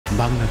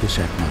বাংলাদেশে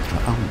একমাত্র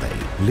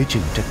আমদানি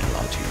লিচিং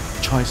টেকনোলজি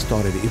 6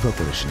 স্তরের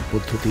ইভাপোরেশন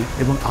পদ্ধতি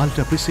এবং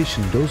আল্ট্রা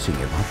প্রিসিশন ডোজিং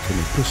এর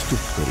মাধ্যমে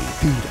প্রস্তুত করি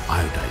তীর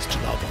আয়োডাইজড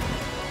লবণ।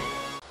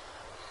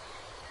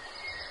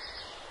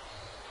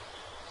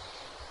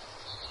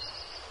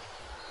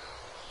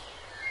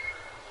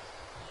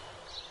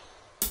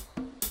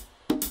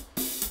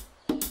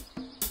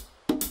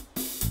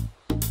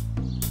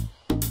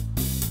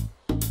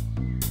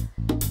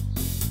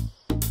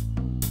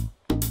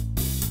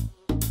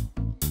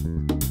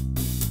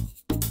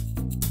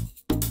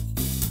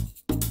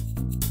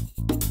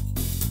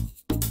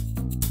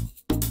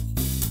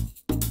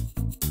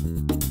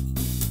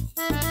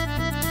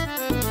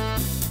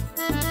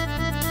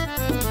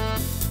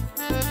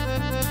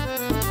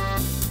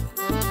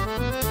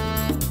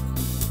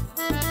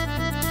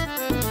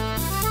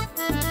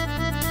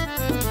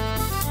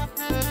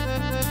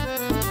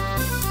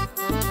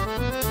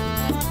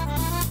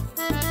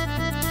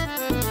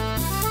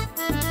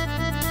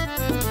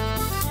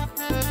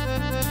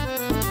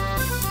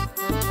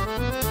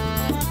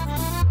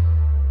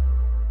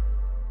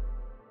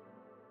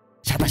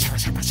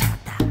 Shada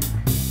Shada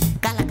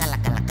Kala Kala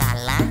Kala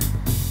Kala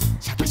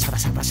Shada Shada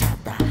Shada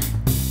Shada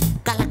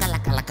Kala Kala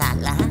Kala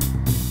Kala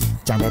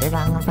চাঁদের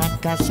রং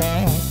ফ্যাকাশে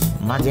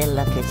মজে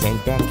লোকে সেই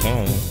দেখে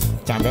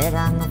চাঁদের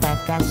রং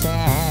ফ্যাকাশে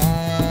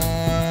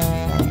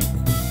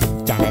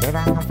চাঁদের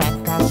রং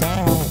ফ্যাকাশে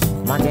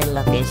মজে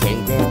লোকে সেই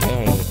দেখে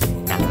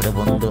কারোর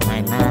বন্ধু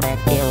হয় না রে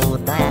কেউ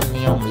দয়ার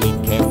নিয়ম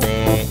লিখেছে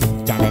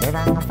চাঁদের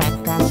রং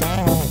ফ্যাকাশে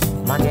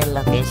মজে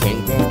লোকে সেই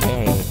দেখে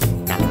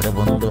কারোর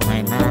বন্ধু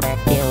হয় না রে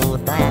কেউ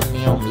দয়ার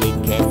নিয়ম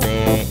লিখেছে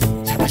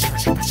সাদা সাদা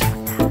সাদা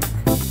সাদা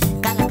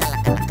কালা কালা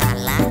কালা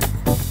কালা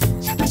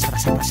সাদা সাদা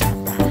সাদা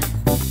সাদা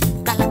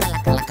কালা কালা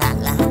কালা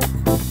কালা।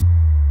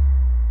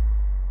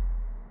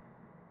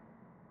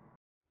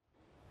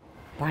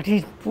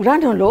 বাড়ির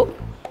পুরানো লোক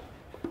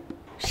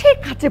সে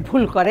কাজে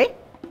ভুল করে।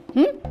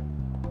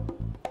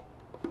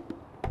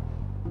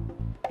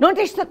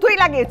 নোটিশ তো তুই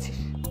লাগিয়েছিস,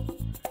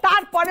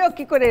 তারপরেও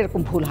কি করে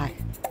এরকম ভুল হয়?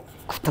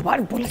 কতবার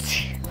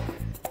বলেছি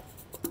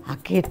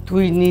আগে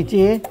তুই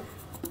নিজে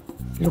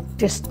লুক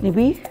টেস্ট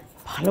নিবি,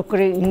 ভালো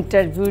করে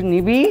ইন্টারভিউ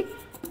নিবি,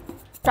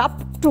 টপ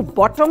টু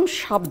বটম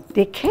সব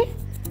দেখে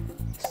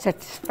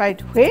স্যাটিসফাইড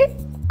হয়ে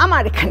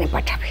আমার এখানে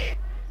পাঠাবি,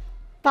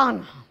 তা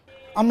না।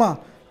 আম্মা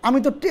আমি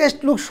তো টেস্ট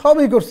লুক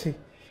সবই করছি,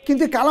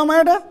 কিন্তু কালা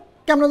মায়াটা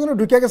কেমন যেন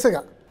ঢুকে গেছে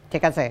গা।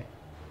 ঠিক আছে,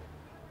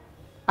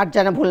 আর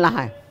যেন ভুল না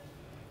হয়।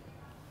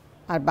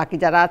 আর বাকি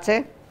যারা আছে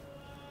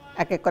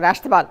এক এক করে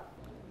আসতে বল।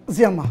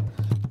 জি আম্মা।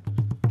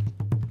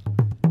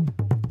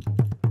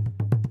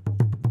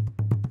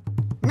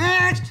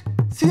 Next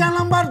serial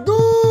number 2।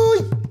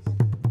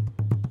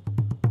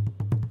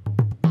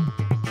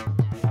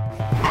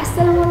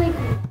 আসসালামু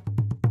আলাইকুম।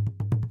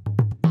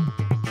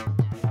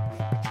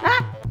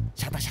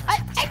 সাদা সাদা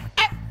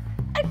সাদা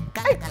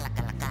কালা কালা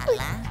কালা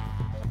কালা।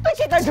 তুই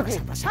কি করে ঢুকলি?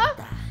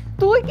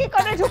 তুই কি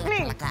করে ঢুকলি?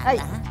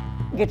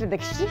 গেটে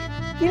দেখছিস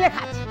কি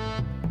লেখা আছে?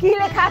 কি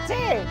লেখা আছে?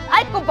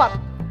 I Cooper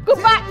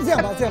Cooper.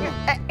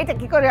 এটা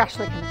কি করে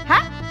আসলো এখানে?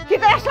 হ্যাঁ, কি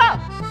করে আসলো?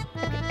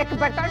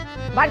 একবার কর,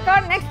 বার কর।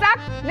 Next up,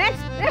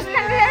 next next.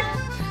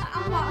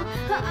 আম্মা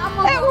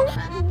আম্মা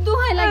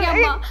দোহাই লাগে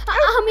আম্মা,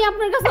 আমি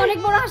আপনার কাছে অনেক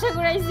বড় আশা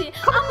করে আইছি।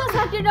 আমার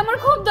চাকরিটা আমার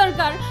খুব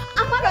দরকার,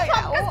 আমার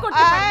সব কাজ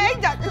করতে পারবে। এই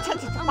যা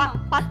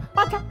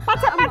পাছা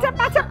পাছা পাছা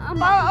পাছা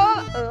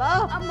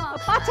আম্মা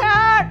পাছা।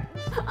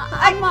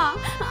 আম্মা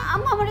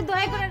আম্মা আমারে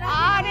দয়া করে রাখো।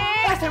 আরে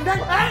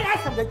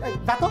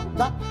যা তো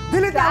যা,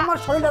 দিলি তো আমার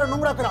শরীরটা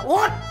নোংরা করে।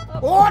 ওঠ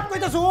ওঠ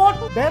কইতাছ, ওঠ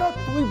বেরো।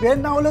 তুই বের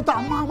না হলে তো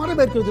আম্মা আমারে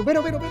বের করে দিবে।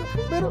 বেরো বেরো বেরো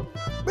বেরো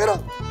বেরো।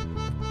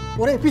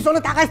 ওরে পিছনে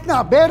তাকাইস না,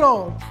 বেরো।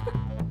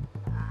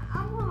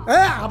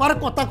 আবার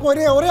কথা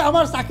কইরে ওরে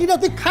আমার চাকরিটা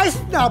তুই খাইস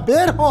না,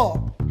 বের হ।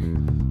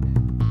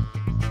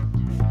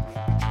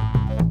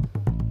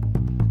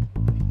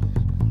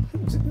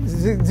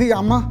 জি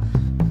আম্মা।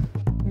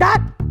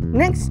 ডাক।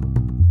 নেক্সট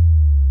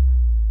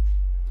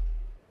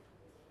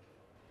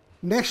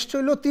নেক্সট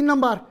হইল 3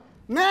 নাম্বার।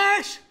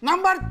 Next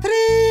number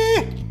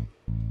 3।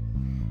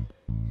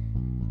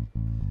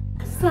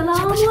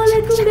 আসসালামু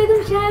আলাইকুম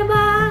বেগম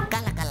সাহেবা।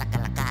 কালা কালা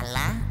কালা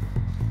কালা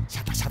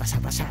সাদা সাদা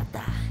সাদা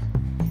সাদা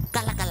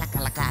কালা কালা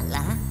কালা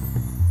কালা।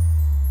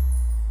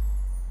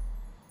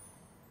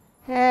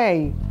 এই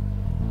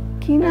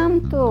কি নাম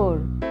তোর?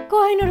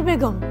 কোহিনুর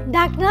বেগম,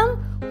 ডাক নাম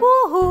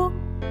কুহু।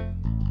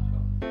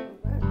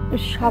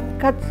 সব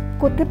কাজ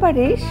করতে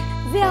পারিস?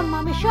 জি আম্মা,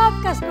 আমি সব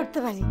কাজ করতে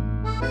পারি।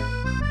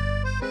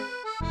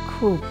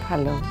 খুব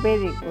ভালো,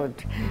 ভেরি গুড।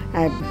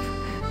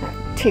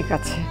 ঠিক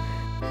আছে।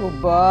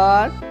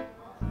 কুবার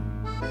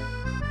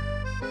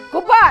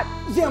কুবার।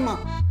 জি আম্মা।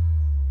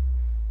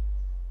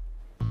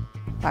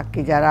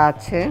 বাকি যারা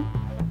আছে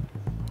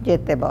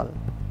যেতে বল,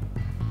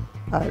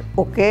 আর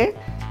ওকে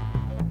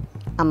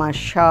আমার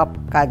সব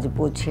কাজ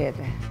বুঝিয়ে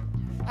দে।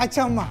 আচ্ছা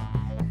আম্মা,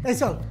 এই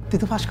চল, তুই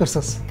তো পাস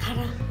করছস।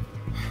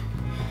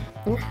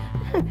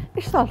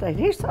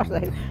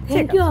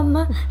 থ্যাংক ইউ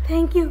আম্মা,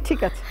 থ্যাংক ইউ। ঠিক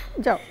আছে,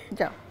 যাও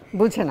যাও,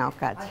 বুঝে নাও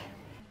কাজ।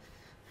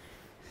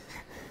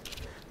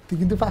 তুই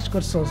কিন্তু পাস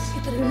করছস।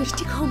 তোর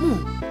মিষ্টি খাবো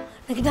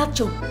নাকি যাচ্ছ?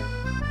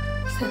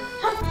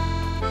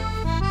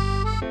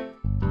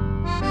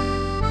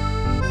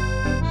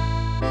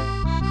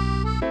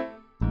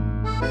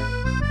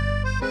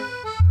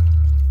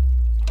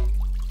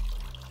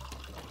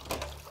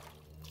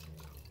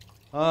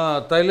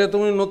 তাইলে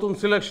তুমি নতুন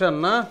সিলেকশন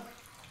না?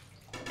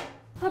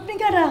 আপনি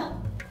কারা?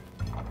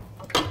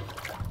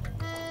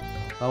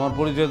 আমার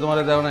পরিচয় তোমার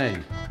দেওয়া নাই,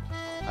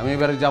 আমি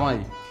এবারে জামাই।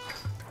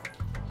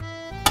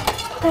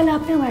 তাহলে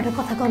আপনি আমার একটা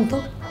কথা কন তো,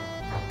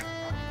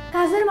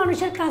 কাজের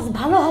মানুষের কাজ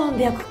ভালো হওয়ান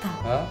দেওয়া কথা,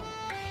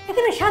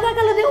 এখানে সাদা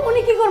কালো দিয়ে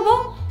উনি কি করবো?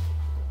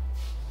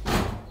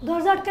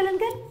 দরজা আটকালেন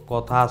কেন?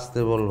 কথা আসতে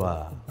বলবা,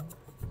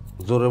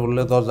 জোরে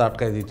বললে দরজা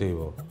আটকাই দিতে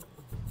হইব।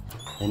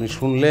 উনি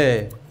শুনলে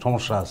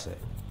সমস্যা আছে।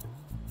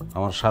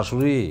 আমার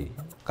শাশুড়ি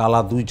কালা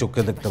দুই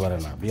চোখে দেখতে পারে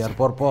না। বিয়ার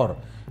পর পর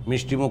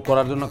মিষ্টি মুখ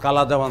করার জন্য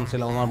কালা জাম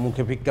আনছিলাম, আমার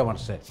মুখে ফিক্কা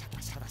মারছে।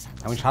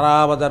 আমি সারা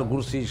বাজার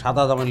ঘুরছি,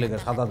 সাদা জামের লেগে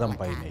সাদা জাম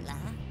পাই নাই।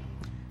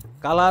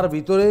 কালার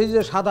ভিতরেই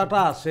যে সাদাটা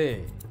আছে,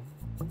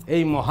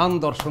 এই মহান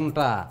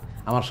দর্শনটা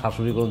আমার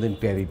শাশুড়ি কোনোদিন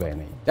পেয়ারি পায়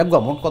নাই। দেখবা,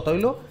 মোট কথা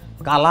হইলো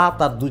কালা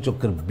তার দুই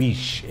চোখের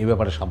বিষ, এই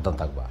ব্যাপারে সাবধান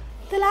থাকবা।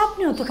 তাহলে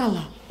আপনিও তো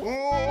কালা।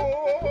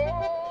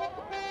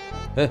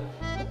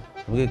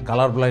 তুমি কি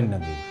কালার ব্লাইন্ড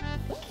নাকি?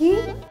 কি?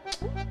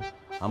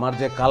 আমার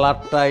যে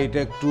কালারটা এটা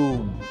একটু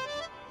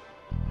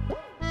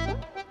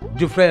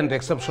ডিফারেন্ট,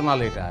 এক্সেপশনাল।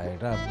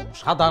 এটা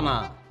সাদা না,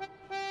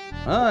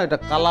 হ্যাঁ, এটা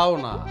কালাও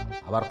না,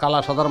 আবার কালা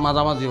সাদার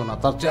মাঝামাঝিও না,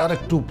 তার চেয়ে আর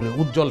একটু উপরে,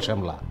 উজ্জ্বল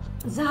শ্যামলা।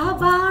 যা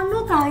বান্ন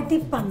তাই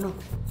 53।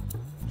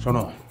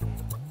 শোনো,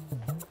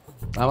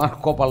 আমার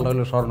কপালটা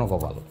হলো স্বর্ণ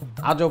কপাল,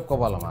 আজব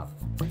কপাল আমার।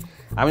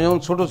 আমি যখন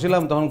ছোট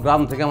ছিলাম তখন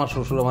গ্রাম থেকে আমার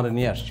শ্বশুর আমার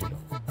নিয়ে আসছিল।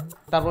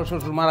 তারপর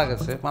শ্বশুর মারা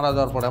গেছে। মারা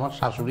যাওয়ার পরে আমার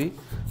শাশুড়ি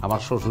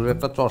আমার শ্বশুরের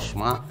একটা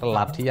চশমা, একটা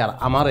লাঠি আর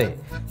আমারে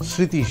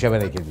স্মৃতি হিসাবে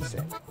রেখে দিছে।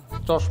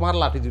 চশমার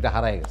লাঠি দুইটা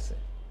হারাই গেছে,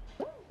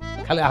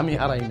 খালি আমি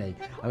হারাই নাই,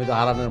 আমি তো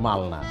হারানোর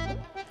মাল না।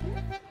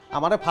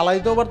 আমারে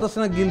ফালাইতেও পারতেছে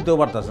না, গিলতেও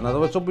পারতেছে না,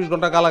 তবে 24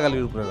 ঘন্টা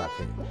গালাগালির উপরে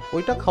রাখে।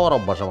 ওইটা খাওয়ার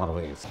অভ্যাস আমার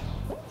হয়ে গেছে।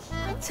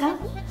 আচ্ছা,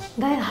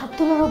 গায়ে হাত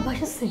তোলার অভ্যাস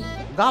আছে?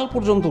 গাল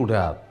পর্যন্ত উঠে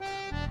হাত।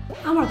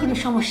 আমার কোনো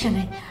সমস্যা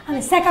নেই, আমি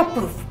স্যাকা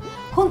প্রুফ।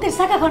 খুন্তির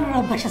স্যাকা খানোর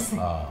অভ্যাস আছে।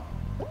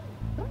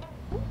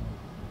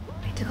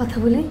 একটা কথা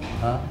বলি,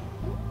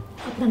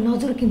 আপনার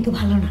নজর কিন্তু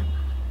ভালো না।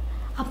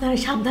 আপনারা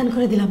সাবধান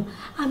করে দিলাম,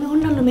 আমি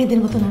অন্যান্য মেয়েদের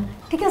মতো না,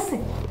 ঠিক আছে?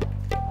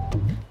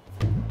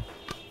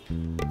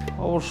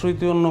 অবশ্যই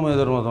তুই অন্য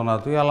মেয়েদের মতো না,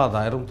 তুই আলাদা।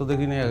 এরকম তো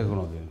দেখিনি আগে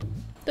কোনোদিন।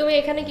 তুমি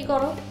এখানে কি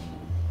করো?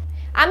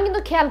 আমি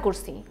কিন্তু খেয়াল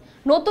করছি,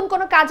 নতুন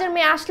কোনো কাজের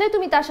মেয়ে আসলে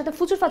তুমি তার সাথে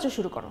ফুচুর ফাচুর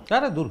শুরু করো।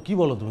 আরে দূর, কি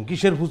বলো তুমি?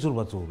 কিসের ফুচুর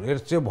ফাচুর? এর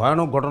চেয়ে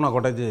ভয়ানক ঘটনা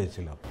ঘটাইতে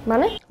চেয়েছিলাম।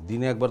 মানে?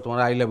 দিনে একবার তোমার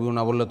আই লাভ ইউ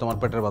না বললে তোমার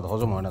পেটের ভাত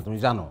হজম হয় না, তুমি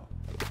জানো।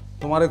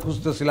 তোমারে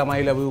খুঁজতেছিলাম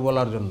আই লাভ ইউ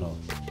বলার জন্য।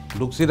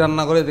 ঢুকছি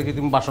রান্না করে, দেখি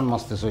তুমি বাসন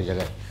মাজতেছো ওই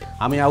জায়গায়।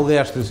 আমি আগে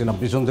আসতেছিলাম,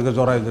 পিছন থেকে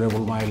জড়াই ধরে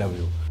বলবো আই লাভ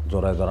ইউ।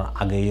 জড়াই ধরার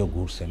আগেইও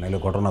ঘুরছে, নাহলে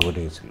ঘটনা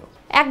ঘটে গেছিল।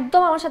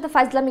 একদম আমার সাথে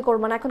ফাইজলামি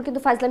করবে না, এখন কিন্তু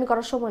ফাইজলামি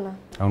করার সময় না।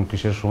 এখন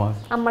কিসের সময়?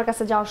 আমার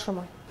কাছে যাওয়ার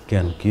সময়।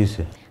 কেন, কি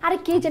হয়েছে? আরে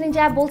কে জানি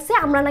যা বলছে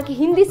আমরা নাকি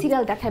হিন্দি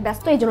সিরিয়াল দেখায়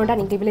ব্যস্ত, এই জন্য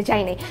ডাইনিং টেবিলে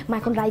যাই নাই। মা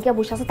এখন রাইকা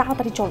বসে আছে,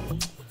 তাড়াতাড়ি চল।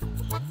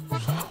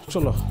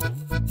 চলো।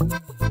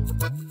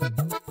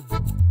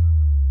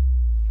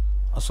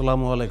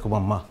 আসসালামু আলাইকুম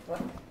আম্মা।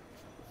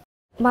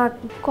 মা,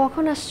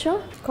 কখন আসছো?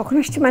 কখন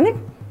আসছি মানে?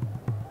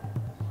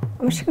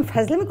 আমার সঙ্গে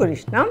ফাজলামি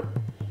করিস না।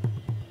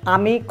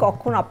 আমি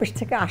কখন অফিস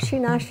থেকে আসি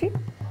না আসি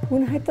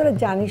মনে হয় তোরা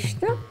জানিস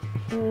না।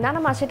 না না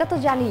মা, সেটা তো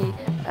জানি,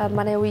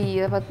 মানে ওই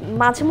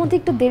মাঝে মধ্যে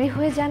একটু দেরি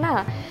হয়ে যায় না।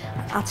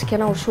 আজকে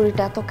না ওর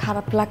শরীরটা এত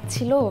খারাপ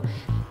লাগছিল,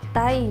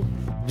 তাই।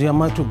 জি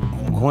আম্মা, একটু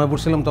ঘুমায়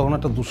পড়ছিলাম, তখন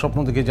একটা দুঃস্বপ্ন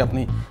দেখে যে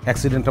আপনি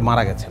অ্যাক্সিডেন্টে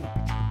মারা গেছেন।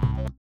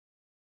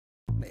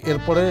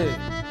 এরপরে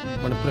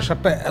মানে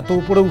প্রেশারটা এত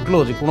উপরে উঠলো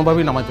যে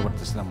কোনোভাবেই নামাইতে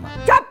পারতেছিলাম না।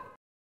 চাপ!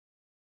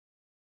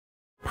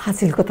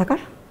 ফাজিল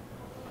কোথাকার,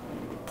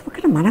 তোমাকে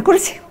না মানা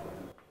করেছি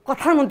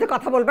কথার মধ্যে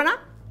কথা বলবে না।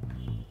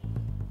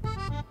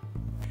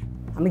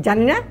 আমি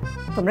জানি না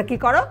তোমরা কি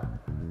করো,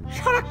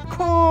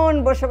 সারাক্ষণ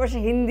বসে বসে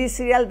হিন্দি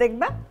সিরিয়াল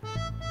দেখবা,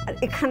 আর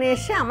এখানে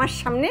এসে আমার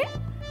সামনে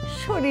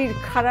শরীর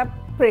খারাপ,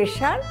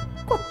 প্রেশার,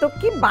 কত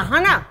কি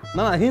বাহানা।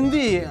 না না,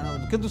 হিন্দি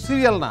কিন্তু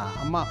সিরিয়াল না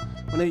আম্মা,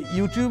 মানে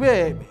ইউটিউবে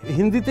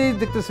হিন্দিতেই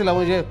দেখতেছিলাম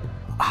ওই যে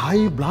হাই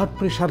ব্লাড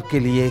প্রেশার কে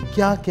লিয়ে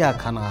क्या क्या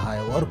खाना है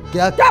और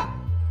क्या क्या।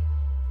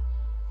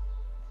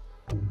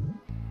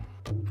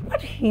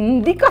 আর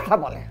হিন্দি কথা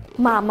বলে।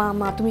 মা মা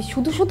মা, তুমি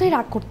শুধু শুধুই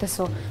রাগ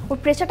করতেছো। ওর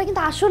প্রেশারটা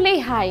কিন্তু আসলেই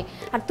হাই,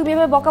 আর তুমি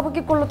এভাবে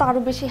বকাবকি করলে তো আরো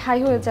বেশি হাই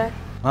হয়ে যায়।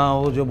 हाँ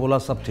वो जो बोला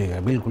सब ठीक है,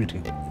 बिल्कुल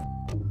ठीक।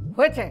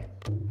 হয়েছে,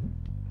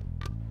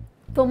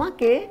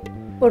 তোমাকে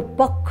ওর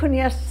পক্ষ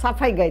নিয়ে আর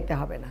সাফাই গাইতে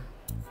হবে না।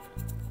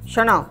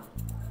 শোনো,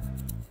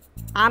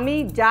 আমি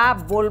যা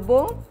বলবো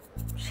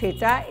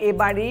সেটা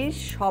এবারই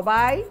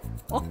সবাই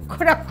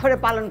অক্ষরে অক্ষরে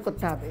পালন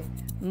করতে হবে।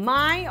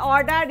 My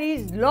order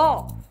is law.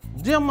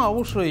 জি আম্মা,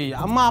 অবশ্যই।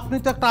 আম্মা আপনি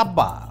তো একটা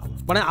আব্বা,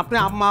 মানে আপনি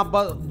আম্মা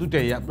আব্বা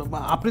দুটাই,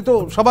 আপনি তো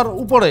সবার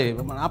উপরে,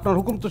 মানে আপনার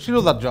হুকুম তো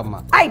শিরোধার্য আম্মা।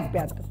 আই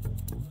বেয়াদব,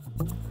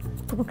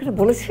 তোমাকে না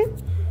বলেছি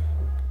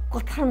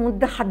কথার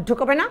মধ্যে হাত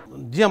ঢোকাবে না।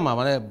 জি আম্মা,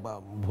 মানে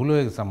ভুল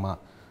হয়ে গেছে আম্মা,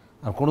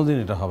 আর কোনোদিন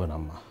এটা হবে না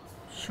আম্মা।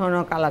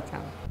 শোনো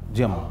কালাচাঁদ,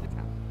 জি আম্মা।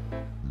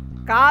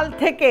 কাল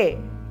থেকে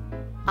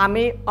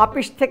আমি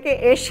অফিস থেকে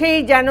এসেই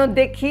যেন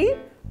দেখি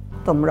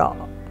তোমরা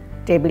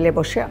টেবিলে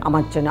বসে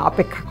আমার জন্য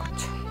অপেক্ষা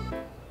করছো।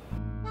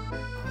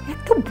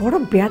 এত বড়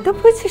বেয়াদব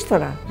হয়েছিস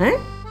তোরা, হ্যাঁ?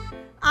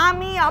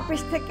 আমি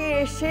অফিস থেকে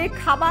এসে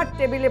খাবার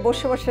টেবিলে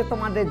বসে বসে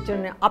তোমাদের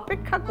জন্য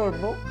অপেক্ষা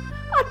করব,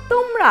 আর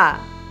তোমরা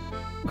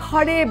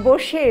ঘরে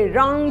বসে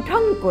রং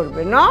ঢং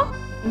করবে না?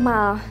 মা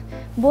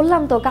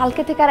বললাম তো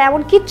কালকে থেকে আর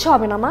এমন কিচ্ছু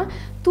হবে না মা,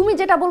 তুমি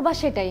যেটা বলবা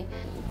সেটাই।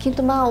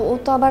 কিন্তু মা ও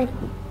তো আবার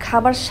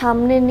খাবার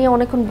সামনে নিয়ে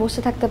অনেকক্ষণ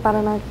বসে থাকতে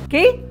পারে না।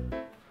 কি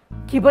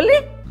কি বললি?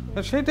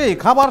 সেটাই,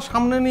 খাবার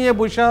সামনে নিয়ে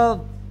বসে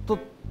তো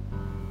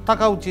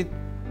থাকা উচিত।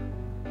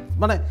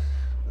 মানে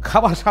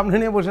খাবার সামনে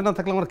নিয়ে বসে না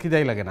থাকলে আমার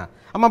খিদাই লাগে না।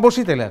 আমার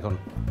বসি তাইলে এখন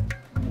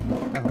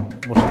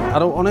বসি,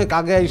 আরো অনেক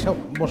আগে এইসব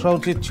বসা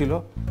উচিত ছিল।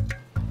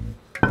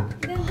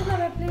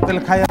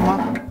 তাহলে খাই আম্মা।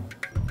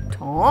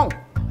 ঠং।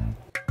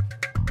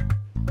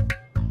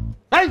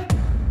 এই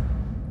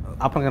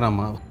আপনাকে না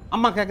আম্মা,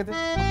 আম্মাকে আগে দে।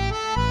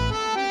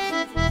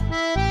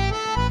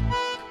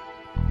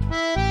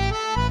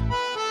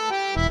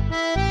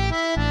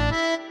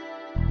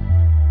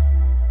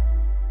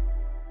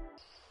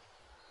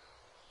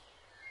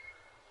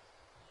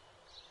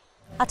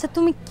 আচ্ছা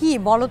তুমি কি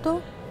বলো তো,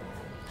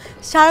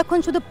 সারাক্ষণ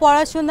শুধু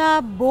পড়াশোনা,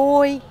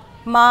 বই,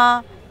 মা।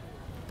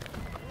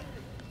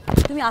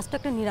 তুমি আজ তো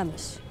একটা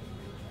নিরামিষ।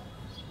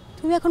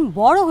 তুমি এখন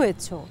বড়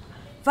হয়েছো,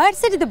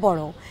 ভার্সিটিতে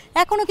পড়ো,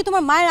 এখনো কি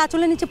তোমার মায়ের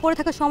আঁচলের নিচে পড়ে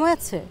থাকার সময়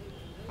আছে?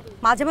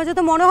 মাঝে মাঝে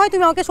তো মনে হয়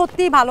তুমি আমাকে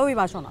সত্যিই ভালোই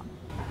বাসো না।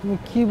 তুমি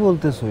কি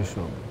বলতেছো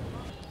এসব?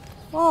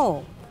 ও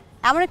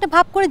এমন একটা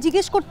ভাব করে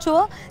জিজ্ঞেস করছো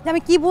যে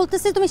আমি কি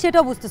বলতেছি তুমি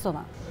সেটাও বুঝতেছো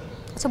না।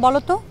 আচ্ছা বলো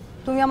তো,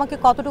 তুমি আমাকে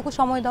কতটুকু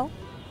সময় দাও?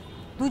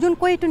 দুজন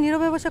কই একটু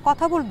নীরবে বসে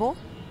কথা বলবো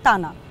তা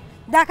না,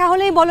 দেখা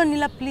হলেই বলো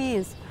নীলা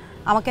প্লিজ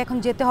আমাকে এখন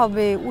যেতে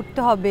হবে,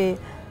 উঠতে হবে,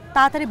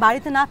 তাড়াতাড়ি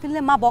বাড়িতে না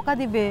ফিরলে মা বকা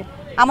দিবে,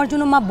 আমার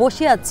জন্য মা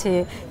বসে আছে,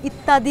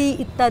 ইত্যাদি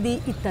ইত্যাদি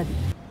ইত্যাদি।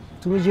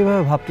 তুমি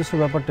যেভাবে ভাবতেছো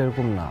ব্যাপারটা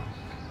এরকম না।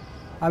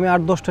 আমি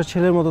 8-10টা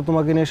ছেলের মতো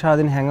তোমাকে নিয়ে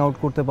সারাদিন হ্যাং আউট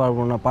করতে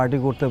পারবো না, পার্টি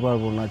করতে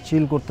পারবো না,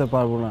 চিল করতে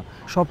পারবো না,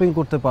 শপিং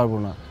করতে পারবো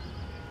না।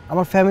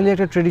 আমার ফ্যামিলি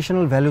একটা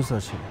ট্রেডিশনাল ভ্যালুস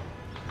আছে,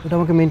 ওটা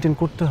আমাকে মেনটেন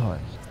করতে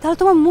হয়। তাহলে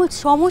তোমার মূল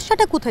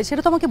সমস্যাটা কোথায়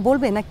সেটা তো আমাকে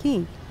বলবে নাকি?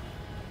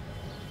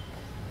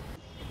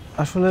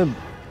 আসলে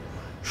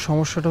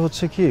সমস্যাটা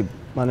হচ্ছে কি,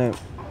 মানে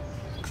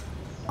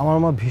আমার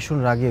মা ভীষণ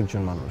রাগী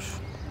একজন মানুষ,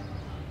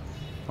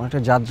 অনেকটা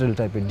জাদ্রেল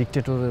টাইপের,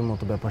 ডিকটেটরের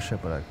মতো ব্যাপার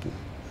স্যাপার আর কি।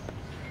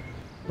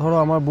 ধরো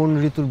আমার বোন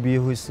ঋতুর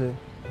বিয়ে হয়েছে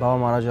বাবা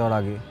মারা যাওয়ার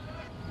আগে।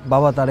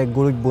 বাবা তার এক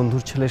গরিব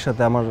বন্ধুর ছেলের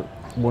সাথে আমার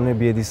বোনের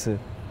বিয়ে দিছে।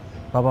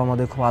 বাবা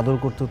আমাদের খুব আদর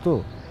করতো, তো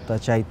তা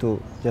চাইতো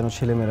যেন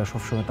ছেলেমেয়েরা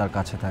সবসময় তার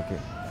কাছে থাকে।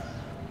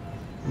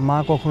 মা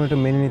কখনো এটা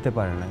মেনে নিতে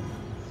পারে না,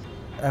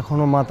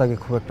 এখনও মা তাকে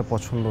খুব একটা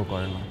পছন্দ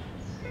করে না,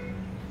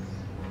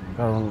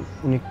 কারণ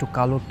উনি একটু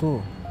কালো, তো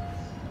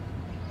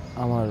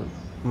আমার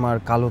মার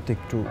কালোতে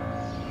একটু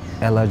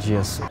অ্যালার্জি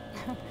আছে।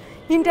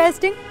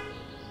 ইন্টারেস্টিং।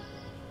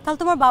 তাহলে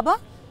তোমার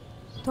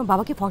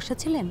বাবা কি ফর্সা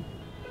ছিলেন?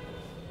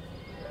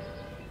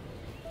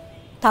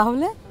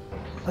 তাহলে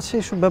আচ্ছা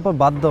এসব ব্যাপার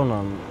বাদ দাও না,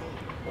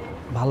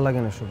 ভাল লাগে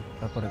না এসব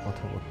ব্যাপারে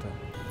কথা বলতে।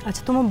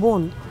 আচ্ছা তোমার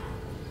বোন,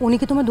 উনি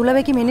কি তোমার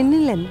দুলাভাইকে মেনে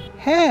নিলেন?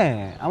 হ্যাঁ,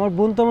 আমার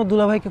বোন তো আমার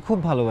দুলাভাইকে খুব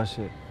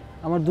ভালোবাসে,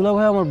 আমার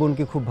দুলাভাই আমার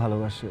বোনকে খুব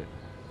ভালোবাসে।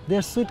 দে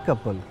আর সুইট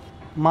কাপল।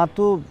 মা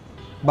তো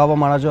বাবা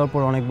মারা যাওয়ার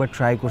পর অনেকবার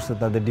ট্রাই করছে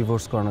তাদের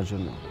ডিভোর্স করানোর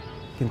জন্য,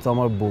 কিন্তু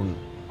আমার বোন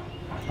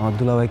আমার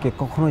দুলাভাইকে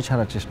কখনোই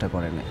ছাড়ার চেষ্টা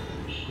করে না,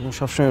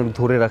 সবসময়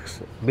ধরে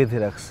রাখছে, বেঁধে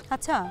রাখছে।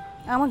 আচ্ছা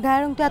আমার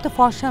গায়ের রং তো এত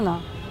ফর্সা না,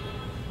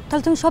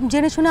 তাহলে তুমি সব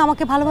জেনে শুনে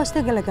আমাকে ভালোবাসতে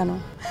গেলে কেন?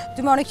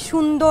 তুমি অনেক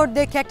সুন্দর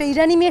দেখে একটা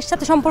ইরানি মেয়ের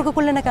সাথে সম্পর্ক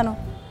করলে না কেন?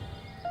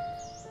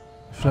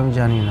 আসলে আমি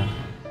জানি না।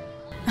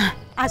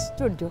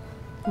 আশ্চর্য,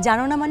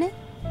 জানো না মানে?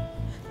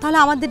 তাহলে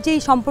আমাদের যে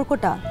এই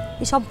সম্পর্কটা,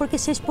 এই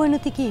সম্পর্কের শেষ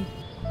পরিণতি কি?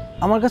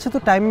 আমার কাছে তো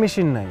টাইম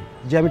মেশিন নাই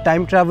যে আমি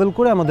টাইম ট্রাভেল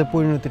করে আমাদের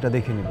পরিণতিটা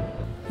দেখে নেব।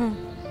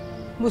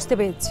 বুঝতে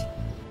পেরেছি।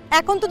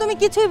 এখন তো তুমি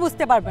কিছুই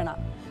বুঝতে পারবে না,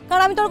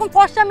 কারণ আমি তো ওরকম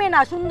ফর্সা মেয়ে না,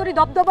 সুন্দরী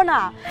দবদবা না।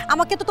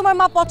 আমাকে তো তোমার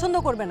মা পছন্দ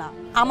করবে না,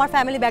 আমার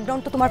ফ্যামিলি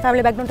ব্যাকগ্রাউন্ড তো তোমার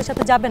ফ্যামিলি ব্যাকগ্রাউন্ডের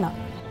সাথে যাবে না।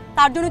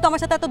 তার জন্যই তো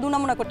আমার সাথে এত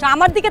দুনামুনা করছো।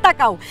 আমার দিকে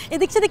তাকাও,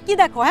 এদিক সেদিক কি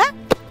দেখো? হ্যাঁ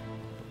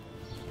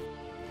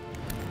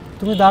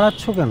তুমি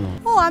দাঁড়াচ্ছ কেন?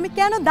 ও আমি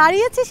কেন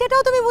দাঁড়িয়েছি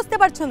সেটাও তুমি বুঝতে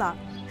পারছো না?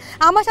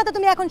 আমার সাথে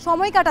তুমি এখন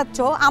সময় কাটাচ্ছ,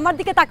 আমার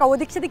দিকে তাকাও,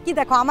 ওদিক সেদিক কি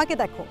দেখো? আমাকে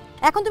দেখো।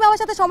 এখন তুমি আমার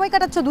সাথে সময়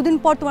কাটাচ্ছ, দুদিন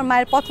পর তোমার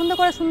মায়ের পছন্দ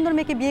করা সুন্দর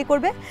মেয়েকে বিয়ে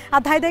করবে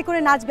আর ধাই ধাই করে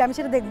নাচবে, আমি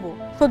সেটা দেখবো,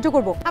 সহ্য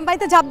করবো? আমি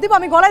বাড়িতে ঝাঁপ দিব,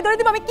 আমি গলায় ধরে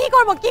দিব, আমি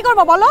কি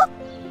করবো বলো?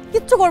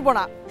 কিচ্ছু করবো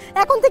না,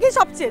 এখন থেকেই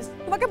সব শেষ।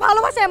 তোমাকে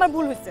ভালোবাসায় আমার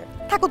ভুল হয়েছে,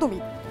 থাকো তুমি।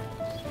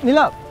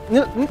 নীলা,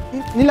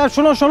 নীলা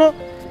শোনো শোনো,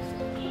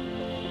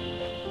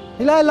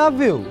 নীলা I love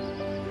you,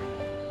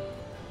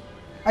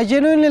 I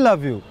genuinely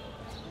love you.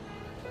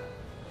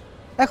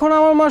 এখন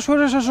আমার মা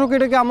শরীর শাসক,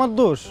 এটা কি আমার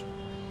দোষ?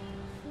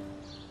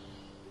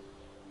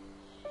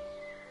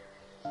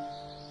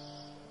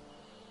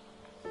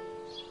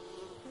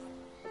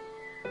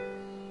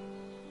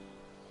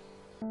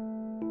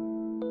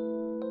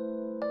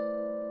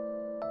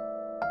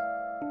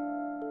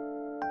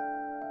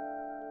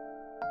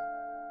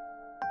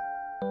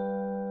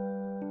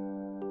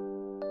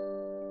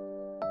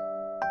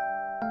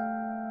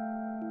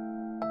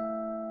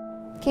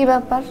 কি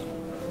ব্যাপার?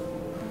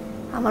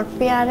 আমার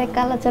পেয়ারে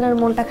কালাচানের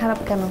মনটা খারাপ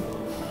কেন?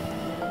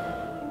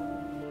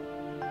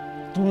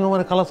 তুমি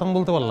আমার কালাচান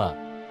বলতে পারলা?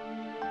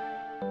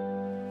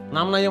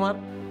 নাম নাই আমার,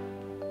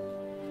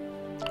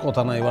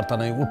 কথা নাই বার্তা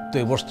নাই, উঠতে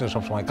বসতে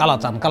সবসময়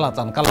কালাচান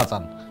কালাচান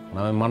কালাচান,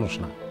 আমি মানুষ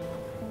না।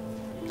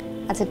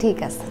 আচ্ছা ঠিক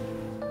আছে,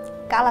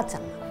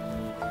 কালাচান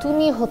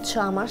তুমি হচ্ছে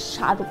আমার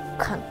শাহরুখ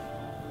খান।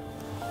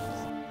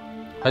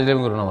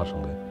 ফাজলামি করো না আমার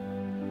সঙ্গে।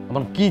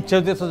 আমার কি ইচ্ছা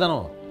হইতেছে জানো?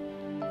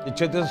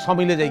 ইচ্ছা হইতেছে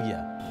সমিলে যাই গিয়া।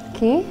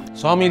 কি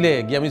সমিলে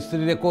গিয়া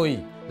মিস্ত্রিরে কই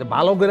যে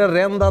ভালো করে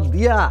রেন্দা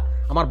দিয়া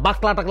আমার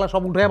বাকলা টাকলা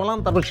সব উঠে পেলাম,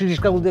 তারপর শিরিষ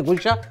কাগজ দিয়ে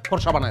ঘষা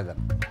ফর্সা বানায় দেন।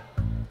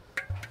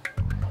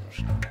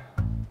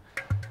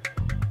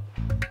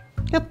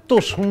 এত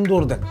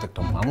সুন্দর দেখতে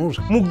একটা মানুষ,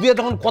 মুখ দিয়ে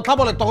যখন কথা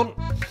বলে তখন।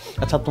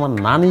 আচ্ছা তোমার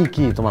নানি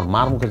কি তোমার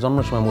মার মুখে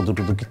জন্মের সময় মধু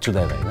টুধু কিচ্ছু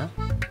দেয় না?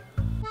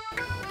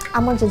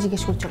 আমার যে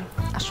জিজ্ঞেস করছো,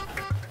 আসো।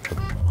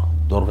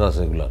 দরকার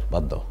আছে এগুলার,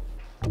 বাদ দাও।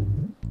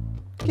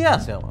 কে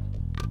আছে আমার?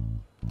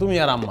 তুমি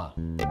আর আম্মা,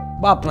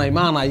 বাপ নাই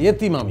মা নাই,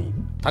 এতিম আমি।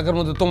 থাকার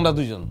মধ্যে তোমরা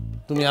দুইজন,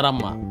 তুমি আর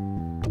আম্মা।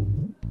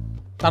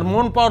 তার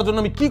মন পাওয়ার জন্য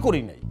আমি কি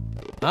করি নাই?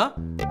 হ্যাঁ,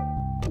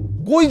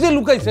 কই যে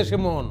লুকাইছে সে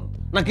মন,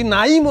 নাকি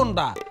নাই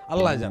মনটা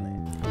আল্লাহ জানে।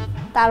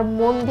 তার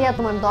মন দিয়া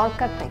তোমার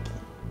দরকারটা কি?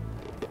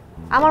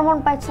 আমার মন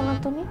পাইছো না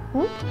তুমি?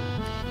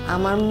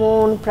 আমার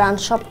মন প্রাণ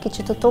সবকিছু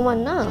তো তোমার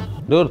না।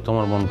 দূর,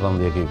 তোমার মন প্রাণ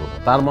দিয়ে কি করবো?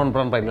 তার মন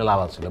প্রাণ পাইলে লাভ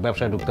ছিল,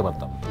 ব্যবসায় ঢুকতে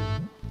পারতাম।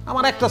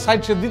 আমার একটা সাইড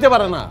সে দিতে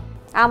পারে না।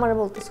 আমারে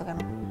বলতেছো কেন?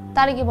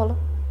 তারে কি বলো?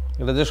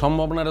 এটা যে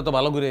সম্ভব না এটা তো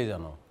ভালো করেই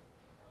জানো।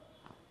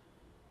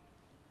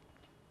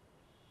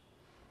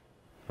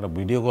 একটা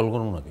ভিডিও কল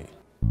করবো নাকি?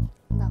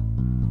 দাও।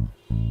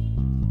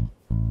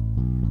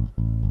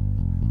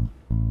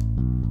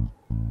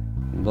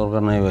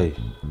 দরকার নাই ভাই,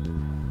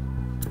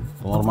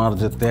 তোমার মার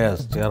যে তেজ,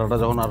 চেহারাটা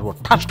যখন আসবো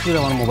ঠাস করে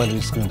আমার মোবাইল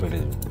স্ক্রিন পেটে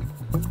যাবো।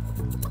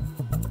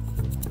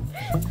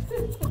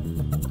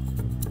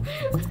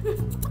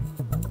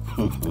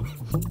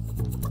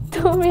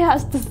 তুমি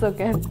হাসতেছো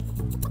কেন?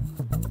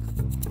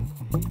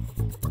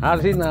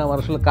 হাসি না, আমার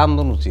আসলে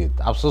কান্দন উচিত,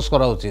 আফসোস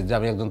করা উচিত যে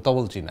আমি একজন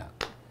তবলছি না।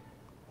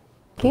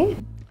 কি?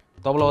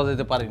 তবলা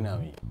বাজাইতে পারি না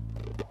আমি।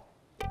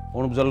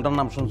 অনুপ জলটার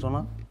নাম শুনছো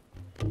না?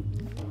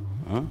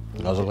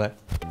 গজলায়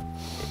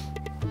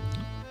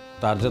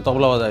তার যে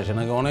তবলা বাজায় সে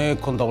নাকি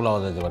অনেকক্ষণ তবলা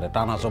বাজাইতে পারে,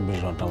 টানা 24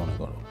 ঘন্টা মনে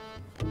করো।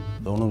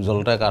 তো অনুপ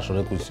জলটা এক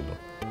আসরে কইছিল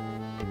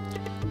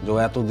যে ও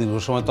এত দীর্ঘ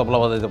সময় তবলা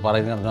বাজাইতে পারে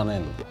না,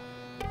 জানেন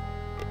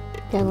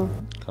কেন?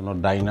 কারণ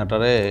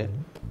ডাইনাটারে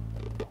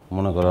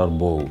মনে করে আর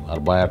বউ, আর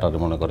বায়াটারে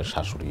মনে করে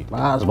শাশুড়ি।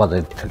 বাস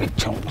বাজাইতে থাকে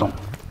ইচ্ছা মতো।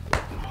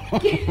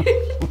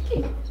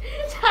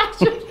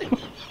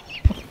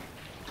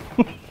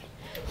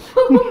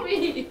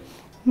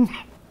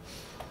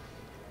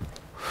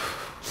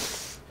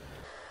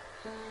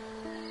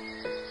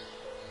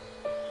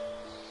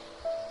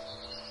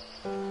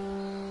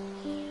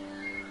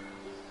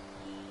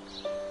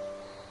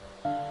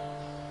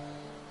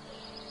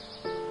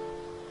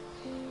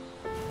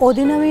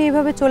 ওদিন আমি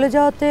এইভাবে চলে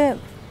যাওয়াতে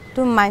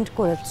তুমি মাইন্ড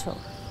করেছো,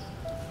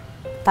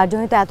 তার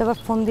জন্য তো এতবার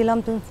ফোন দিলাম,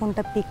 তুমি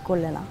ফোনটা পিক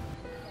করলে না।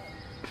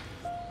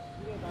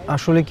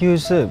 আসলে কি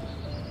হয়েছে,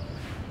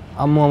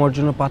 আম্মু আমার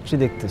জন্য পাত্রী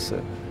দেখতেছে।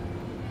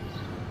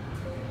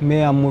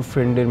 মেয়ে আম্মুর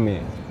ফ্রেন্ডের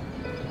মেয়ে,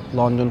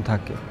 লন্ডন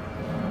থাকে।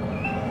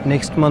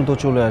 নেক্সট মান্থ ও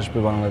চলে আসবে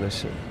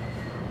বাংলাদেশে।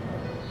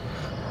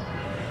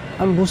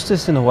 আমি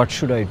বুঝতেছি না হোয়াট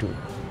শুড আই ডু।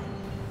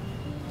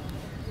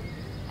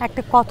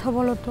 একটা কথা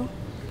বলো তো,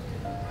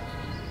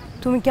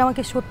 তুমি কি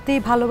আমাকে সত্যিই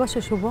ভালোবাসো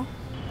শুভ?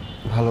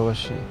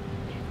 ভালোবাসি,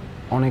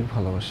 অনেক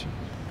ভালোবাসি।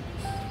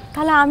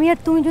 তাহলে আমি আর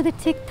তুমি যদি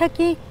ঠিক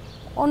থাকি,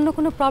 অন্য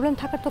কোনো প্রবলেম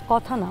থাকার তো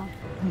কথা না।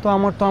 কিন্তু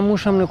আমার তো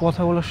আম্মুর সামনে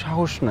কথা বলার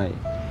সাহস নাই।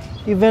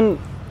 ইভেন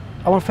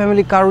আমার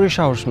ফ্যামিলি কারোরই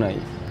সাহস নাই।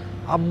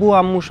 আব্বু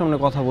আম্মুর সামনে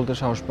কথা বলতে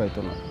সাহস পাইতো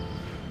না।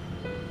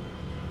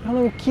 এখন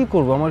আমি কী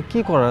করবো? আমার কি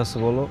করার আছে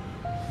বলো?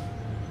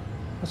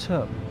 আচ্ছা,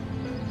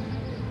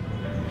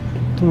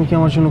 তুমি কি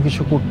আমার জন্য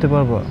কিছু করতে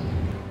পারবা?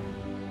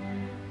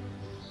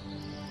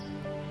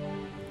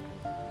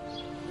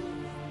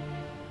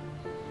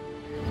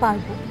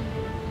 পারবো,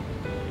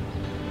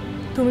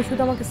 তুমি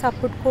শুধু আমাকে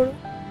সাপোর্ট করো।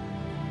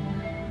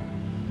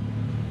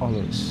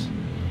 অলওয়েজ।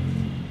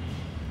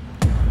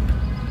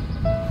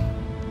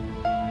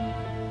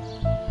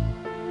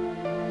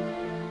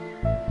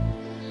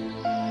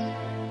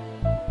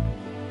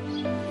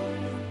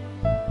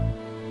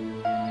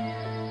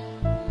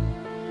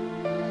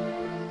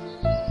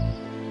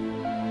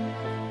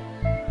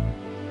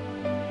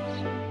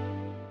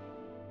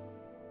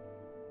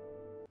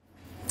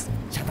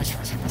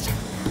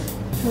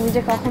 তুমি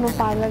যে কখনো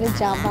পার্লারে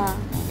যাবা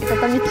এটা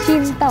তো আমি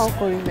চিন্তাও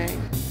করি নাই।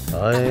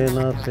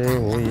 আয়নাতে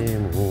ওই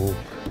মুখ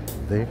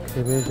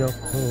দেখবে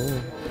যখন,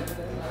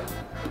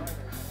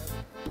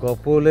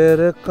 কপলের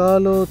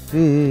কালো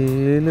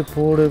তিল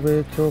পড়বে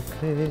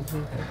চোখে,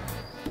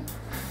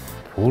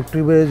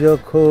 ফুটবে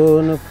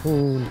যখন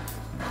ফুল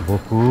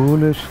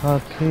বকুল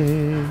শাখে,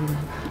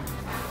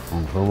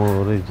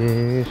 ভ্রমর যে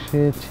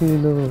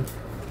এসেছিল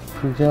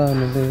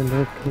জানবে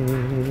লোকে।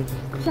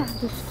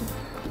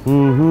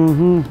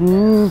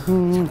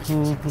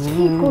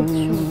 কি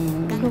করছো?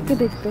 লোকে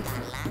দেখতেছে।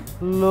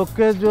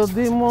 লোকে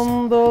যদি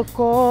মন্দ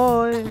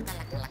কয়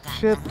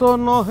সে তো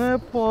নহে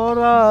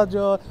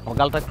পরাজয়। আমার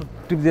গালটা একটু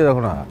টিপ দিয়ে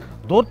দেখো না,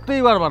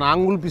 ধরতেই পারবা না,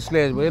 আঙ্গুল পিছলে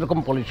আসবে, এরকম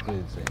পলিশ করে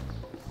দিচ্ছে।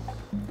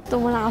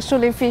 তোমার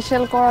আসলে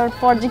ফেশিয়াল করার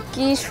পর যে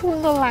কি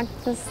সুন্দর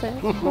লাগতেছে।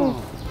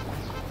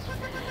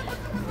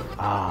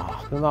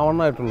 কিন্তু আমার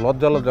না একটু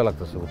লজ্জা লজ্জা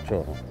লাগতেছে, বুঝছো?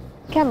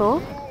 কেন?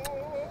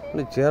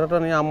 মানে চেহারাটা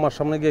নিয়ে আম্মার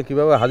সামনে গিয়ে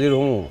কিভাবে হাজির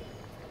হমু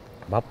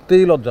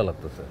ভাবতেই লজ্জা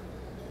লাগতেছে।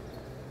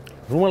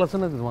 রুমাল আছে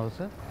নাকি তোমার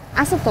কাছে?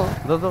 আছে তো।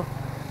 দাও তো,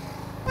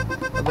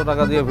 এত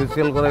টাকা দিয়ে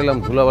ফেসিয়াল করাইলাম,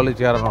 ধুলাবালি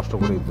চেহারা নষ্ট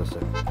করে দিতেছে।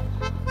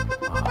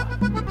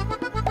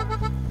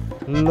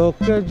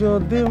 লোকে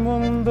যদি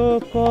মন্দ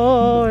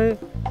কয়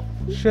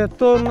সে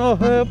তো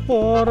নহে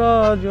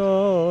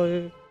পরাজয়।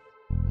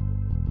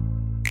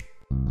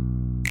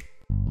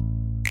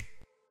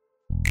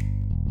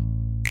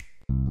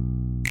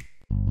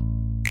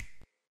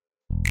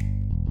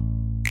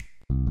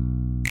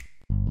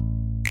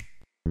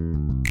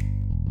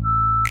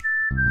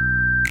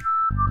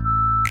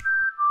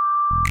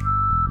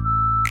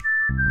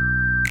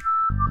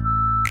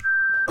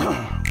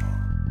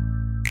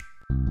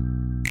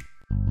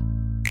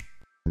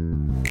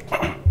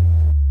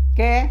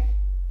 কে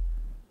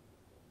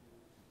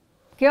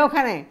কে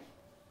ওখানে?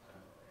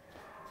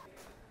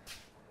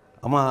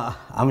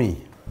 আমি।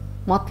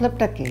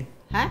 মতলবটা কি?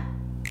 হ্যাঁ,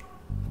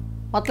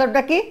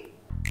 মতলবটা কি?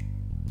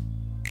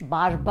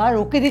 বারবার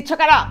ওকে দিচ্ছ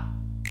কারা?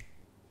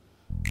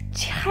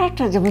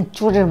 চেহারাটা যেমন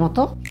চোরের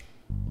মতো,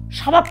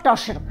 স্বভাবটাও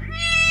সেরকম।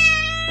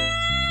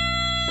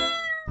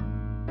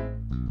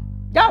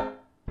 যাও,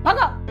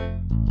 ভাগো।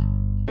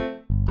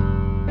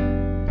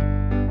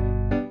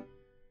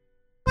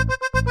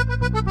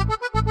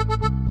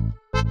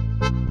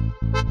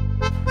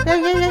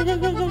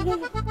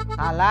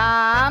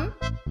 সালাম।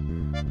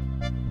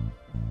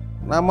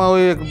 না মা,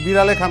 ওই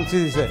বিড়ালে খামচি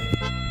দিছে।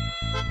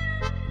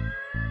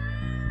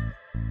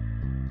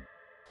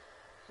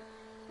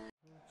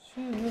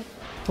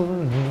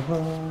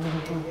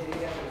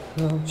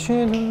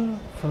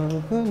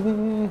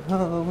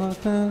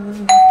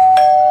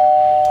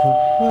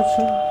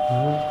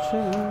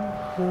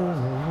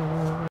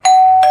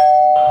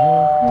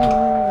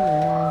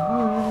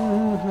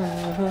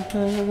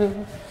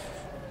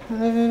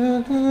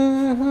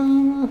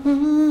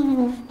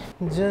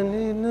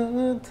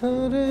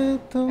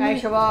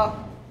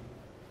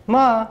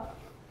 মা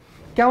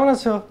কেমন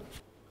আছো?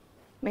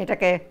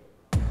 মেয়েটাকে?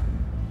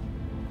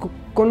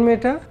 কোন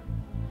মেয়েটা?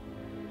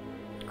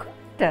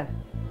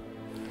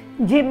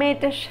 যে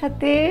মেয়েটার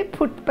সাথে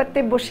ফুটপাতে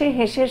বসে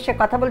হেসে হেসে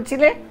কথা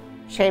বলছিলে,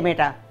 সেই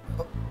মেয়েটা।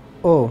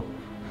 ও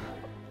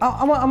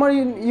আমার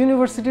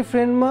ইউনিভার্সিটি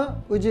ফ্রেন্ড মা।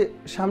 ওই যে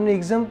সামনে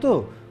এক্সাম তো,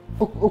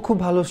 ও খুব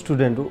ভালো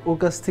স্টুডেন্ট, ওর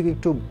কাছ থেকে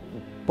একটু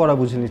পড়া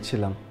বুঝে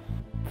নিচ্ছিলাম।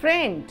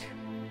 ফ্রেন্ড?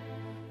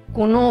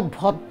 কোনো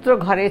ভদ্র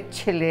ঘরের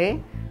ছেলে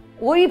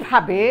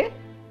ওইভাবে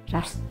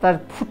রাস্তার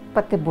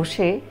ফুটপাতে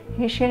বসে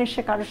হেসে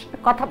হেসে কারোর সাথে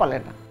কথা বলে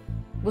না,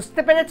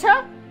 বুঝতে পেরেছ?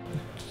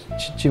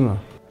 জি মা।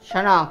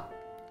 শোনো,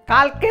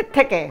 কালকের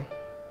থেকে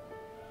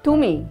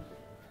তুমি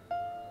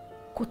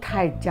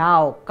কোথায়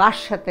যাও, কার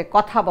সাথে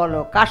কথা বলো,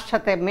 কার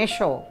সাথে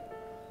মেশো,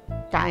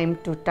 টাইম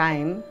টু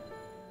টাইম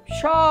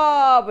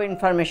সব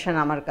ইনফরমেশন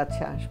আমার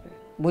কাছে আসবে,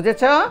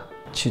 বুঝেছ?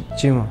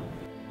 জি মা।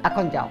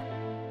 এখন যাও।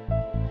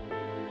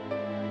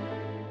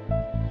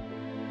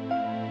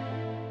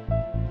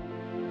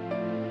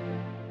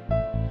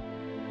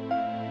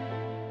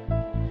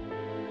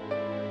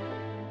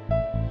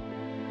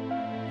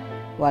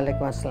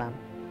 ওয়ালাইকুম আসসালাম।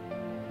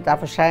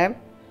 জাফর সাহেব,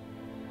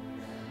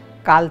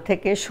 কাল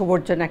থেকে শুভর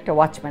জন্য একটা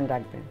ওয়াচম্যান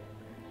রাখবেন।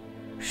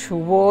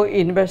 শুভ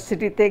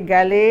ইউনিভার্সিটিতে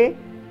গেলে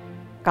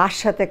কার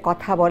সাথে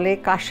কথা বলে,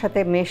 কার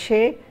সাথে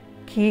মেশে,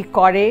 কি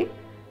করে,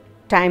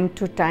 টাইম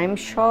টু টাইম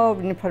সব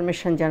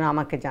ইনফরমেশন যেন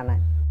আমাকে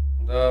জানায়।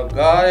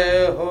 গায়ে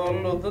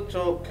হলুদ,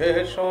 চোখে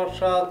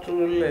শশা,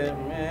 চুলে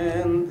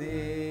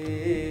মেহেন্দি,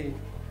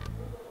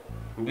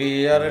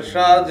 বিয়ার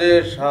সাজে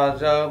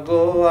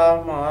সাজাগো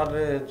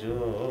আমারে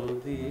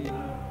জলদি।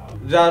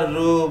 যার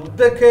রূপ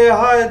দেখে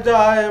হয়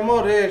যায়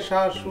মরে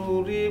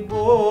শাশুড়ি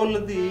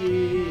বলদি।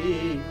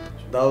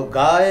 দাও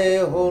গায়ে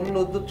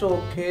হলুদ,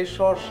 চোখে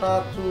শশা,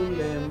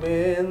 চুলে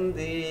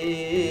মেহেন্দি।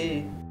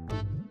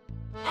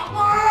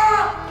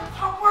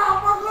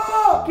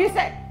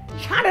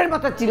 ষাঁড়ের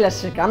মতো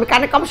চিল্লাচ্ছে, আমি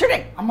কানে কম শুনে?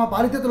 আমার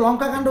বাড়িতে তো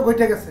লঙ্কা কাণ্ড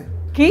ঘটে গেছে।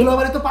 কি?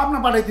 বাড়ি তো পাবনা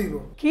পাঠাই দিব।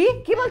 কি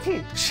কি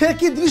বলছিস? সে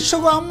কি দৃশ্য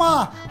গো আম্মা,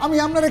 আমি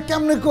আপনারে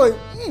কেমনে কই।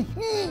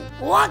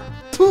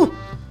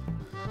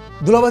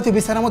 দুলাভাই তো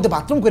বিছানার মধ্যে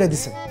বাথরুম করে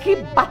দিছে। কি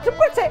বাথরুম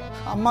করছে?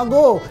 আম্মা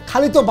গো,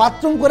 খালি তো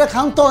বাথরুম করে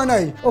খান্ত হয়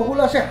নাই,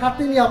 ওগুলো সে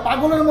হাতে নিয়ে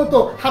পাগলের মতো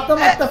হাতে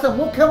মারতেছে,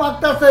 মুখে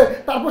মারতেছে,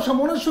 তারপর সে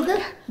মনের সুখে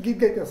গীত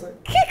গাইতেছে।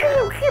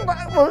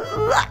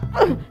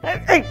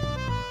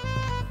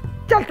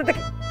 চল তো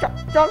দেখি,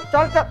 চল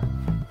চল চল।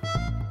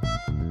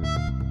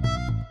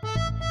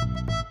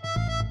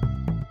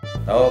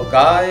 ও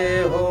গায়ে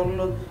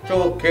হলুদ,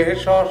 চোখে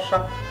শশা,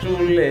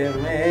 চুলে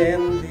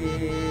মেহেন্দি,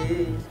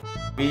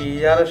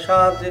 বিয়ার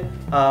সাজে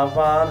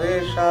আবারে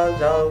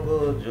সাজাও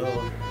গো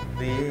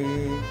জলদি।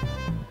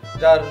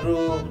 যার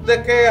রূপ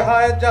দেখে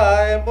হায়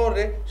যায়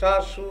মরে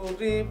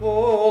শাশুড়ি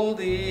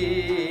বলদি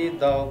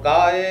দাও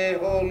গায়ে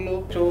হলো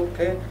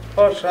চোখে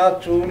ফসা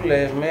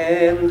চুলে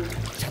মেন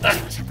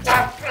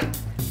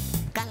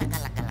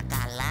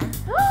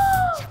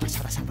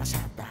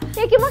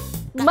এ কি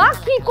মা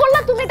কি করলা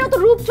তুমি? এটা তো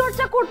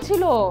রূপচর্চা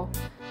করছিল।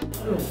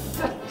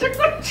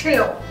 চর্চা করছিল?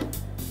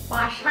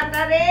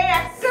 বাসাটারে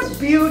একটা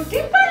বিউটি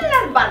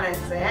পার্লার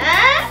বানাইছে।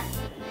 হ্যাঁ,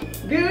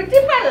 বিউটি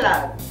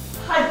পার্লার।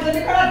 হাজবেন্ড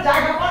করার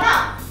জায়গা পানা।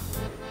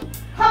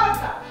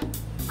 খবরদার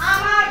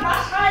আমার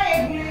বাসায়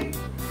এগুলি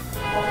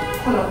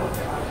কখনো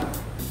করতে পারবে না।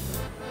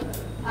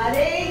 আর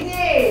এই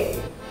যে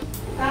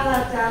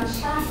কালাচাঁদ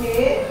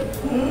সাহেব,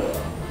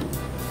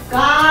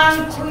 কান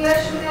খুলে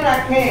শুনে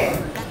রাখেন,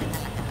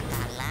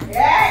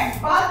 এক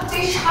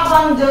বালতি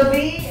সাবান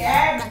যদি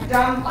এক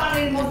ড্রাম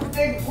পানির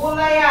মধ্যে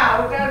গোলায়া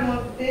ওটার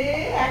মধ্যে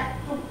এক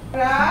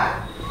টুকরা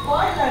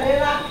কয়লারে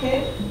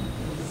রাখেন,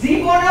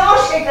 জীবনেও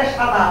সেটা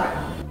সাদা হবে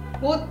না।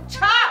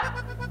 বুঝছা?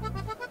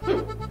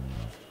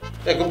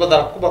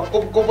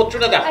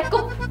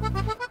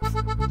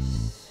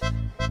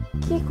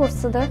 কি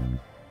করছে দেখ?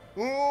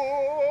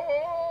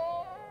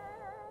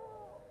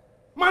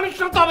 মানুষ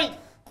না তো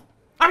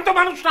আমি তো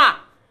মানুষ না।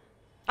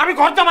 আমি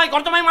ঘর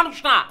জামাই মানুষ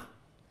না।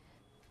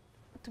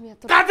 তুমি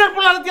এত কাজের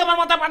পোলারে দিয়ে আমার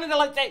মাথায় পানি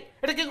ঢালাইছে,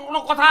 এটা কি কোনো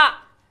কথা?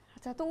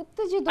 আচ্ছা তো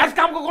উত্তেজিত। আজকে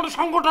আমাকে কোনো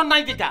সংগঠন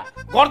নাই দিতা,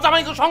 ঘর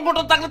জামাই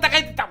সংগঠন থাকলে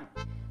দেখাই দিতাম।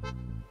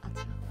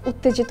 আচ্ছা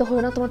উত্তেজিত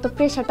হয়ে না, তোমার তো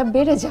প্রেশারটা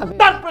বেড়ে যাবে।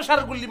 তার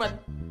প্রেশার গুলি মারি।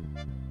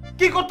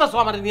 কি করতেছো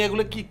আমার নিয়ে?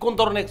 এগুলো কি কোন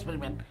ধরনের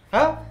এক্সপেরিমেন্ট?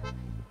 হ্যাঁ,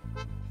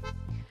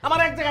 আমার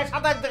এক জায়গায়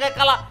সাদা এক জায়গায়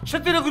কালা, সে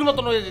তিরগুলির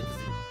মতন হয়ে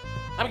যেতেছি।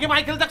 আমি কি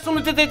মাইকেল জ্যাকসন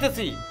হতে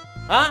চাইতেছি?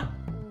 হ্যাঁ,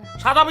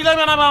 সাদা বিলাই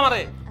বানাবে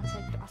আমারে। আচ্ছা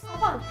একটু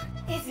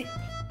আস্তে।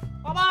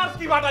 আবার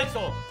কি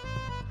বাটাইছো?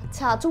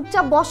 আচ্ছা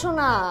চুপচাপ বসো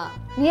না,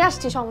 নিয়ে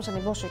আসছি, সমস্যা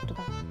নেই, বসো একটু।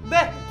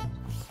 দেখ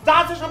যা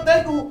আছে সব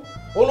দেখ,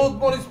 হলুদ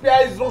মরিচ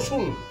পেঁয়াজ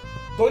রসুন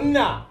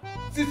ধনিয়া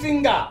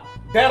চিচিঙ্গা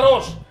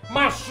ঢেঁড়স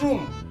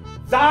মাশরুম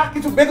যা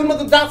কিছু বেগুন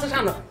মতন যা আছে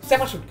সামনে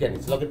চেপা শুটকি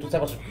আনিস, লগে একটু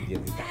চেপা শুটকি দিয়ে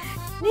দিতা।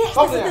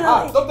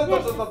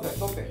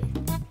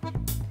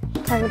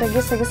 ওটা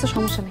গেছে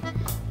সমস্যা নেই,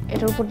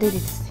 এটার উপর দিয়ে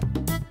দিতেছি।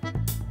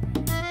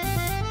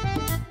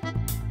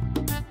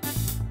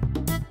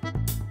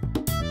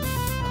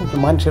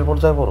 মানুষের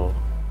পর্যায়ে পড়ো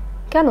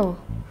কেন?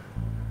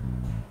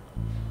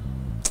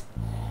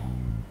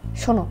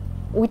 শোনো,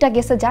 ওইটা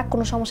গেছে যাক,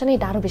 কোনো সমস্যা নেই,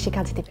 এটা আরো বেশি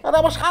কাজে দিবে। আরে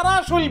আমার সারা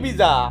শরীর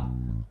ভিজা,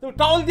 তুমি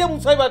টাওয়াল দিয়ে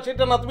মুছাইবা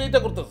সেটা না, তুমি এটা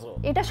করতেছো।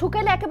 এটা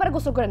শুকাইলে একেবারে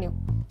গোসল করে নিও।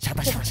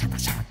 Shada shada shada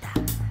shada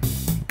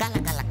Kala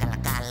kala kala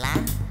kala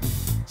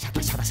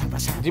Shada shada shada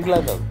shada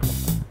জিবলাই দাও।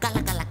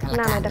 Kala kala kala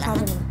না না এটা খাওয়া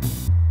যাবে না।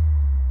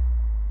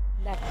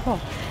 দেখো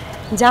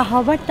যা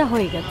হবার তা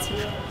হয়ে গেছে,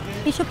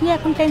 এসব নিয়ে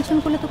এখন টেনশন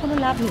করলে তো কোনো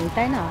লাভ নেই,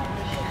 তাই না?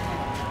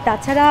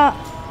 তাছাড়া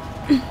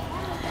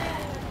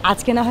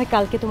আজকে না হয়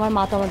কালকে তোমার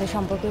মা তো আমাদের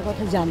সম্পর্কের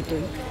কথা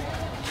জানতোই।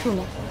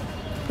 শোনো,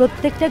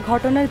 প্রত্যেকটা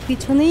ঘটনার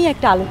পিছনেই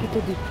একটা আলোকিত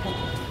দিক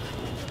থাকে।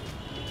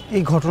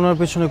 এই ঘটনার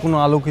পেছনে কোনো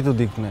আলোকিত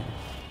দিক নেই।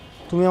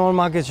 তুমি আমার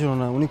মাকে চেনো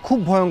না, উনি খুব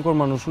ভয়ঙ্কর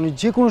মানুষ, উনি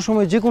যে কোনো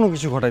সময় যে কোনো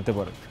কিছু ঘটাইতে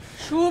পারে।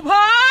 শুভ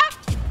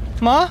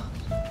মা,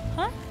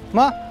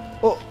 মা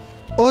ও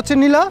হচ্ছে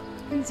নীলা।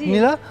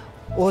 নীলা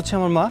ও হচ্ছে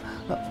আমার মা।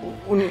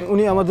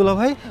 উনি আমার দুলা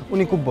ভাই,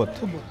 উনি কুব্বত।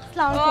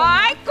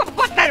 ওই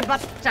কুব্বতের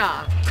বাচ্চা,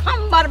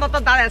 খাম্বার মতো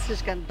দাঁড়ায় আছিস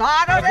কেন?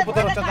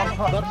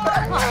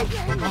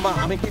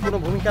 আমি কি কোনো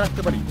ভূমিকা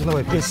রাখতে পারি? দুলা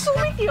ভাই প্লিজ।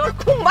 তুমি কি ওর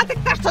খুম্বা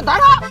দেখতে আসছো?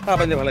 দাঁড়া।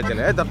 ভালো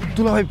চলে।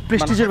 দুলা ভাই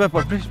প্রেস্টিজের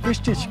ব্যাপার,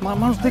 প্রেস্টিজ,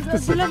 মানুষ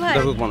দেখতেছে।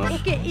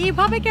 ওকে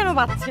এইভাবে কেন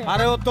বাচ্চা?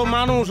 আরে ও তো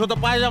মানুষ, ও তো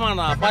পায়জামা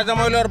না।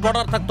 পায়জামা হইলে আর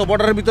বর্ডার থাকতো,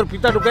 বর্ডারের ভিতর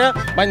ফিতা ঢুকে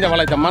বাইন্দা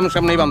ফেলাইতাম। মানুষ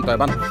এমনি বানতে হয়।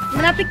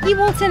 মানে আপনি কি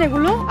বলছেন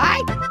এগুলো?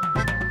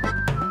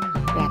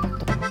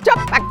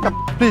 চুপ একদম।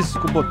 প্লিজ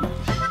কুব্বত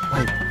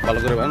ভাই ভালো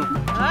করে বান।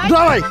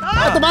 দুলা ভাই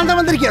এত বান্দা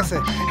বান্দির কি আছে?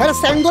 হ্যাঁ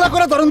স্যাঙ্গোলা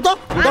করে ধরুন তো,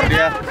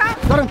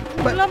 ধরুন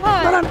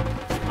ধরুন।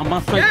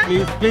 আমার side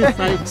please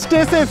side. Stay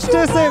safe,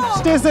 stay safe,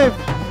 stay safe.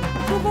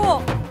 শুভ,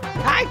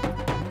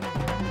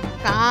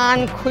 কান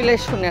খুলে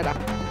শুনে রাখ,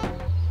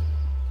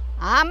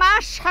 আমার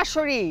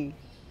শাশুড়ি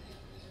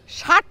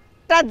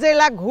 7টা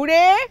জেলা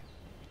ঘুরে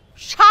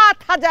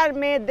 7,000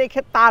 মেয়ে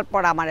দেখে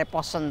তারপর আমারে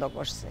পছন্দ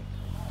করছে।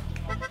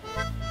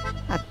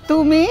 আর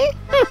তুমি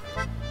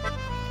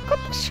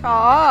কত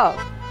শখ,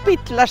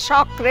 পিতলা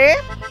শখ রে।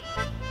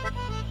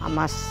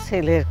 আমার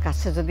ছেলের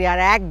কাছে যদি আর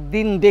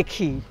একদিন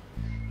দেখি,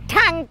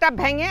 ঠ্যাংটা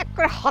ভেঙে এক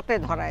করে হাতে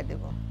ধরায়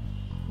দেব,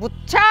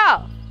 বুঝছো?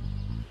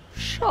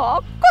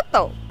 শখ কত।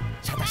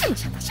 Shada shada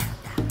shada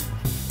shada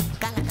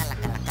Kala kala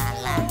kala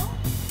kala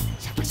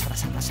Shada shada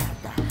shada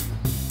shada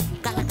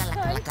Kala kala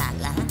kala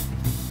kala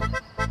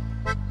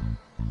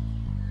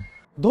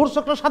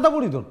দর্শকটা সাদা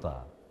বড়ি ধরতা,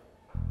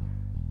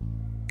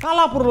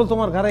 কালা পড়লো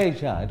তোমার ঘরে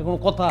আইসা, এটা কোনো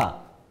কথা?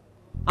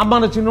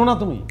 আম্মানে চিনো না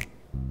তুমি?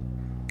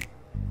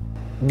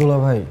 দুলা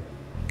ভাই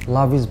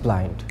লাভ ইজ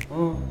ব্লাইন্ড,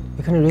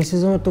 এখানে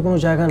রেসিজমের তো কোনো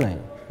জায়গা নাই,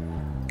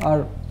 আর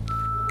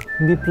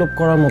বিপ্লব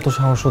করার মতো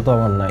সাহসও তো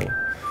আমার নাই।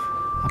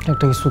 আপনি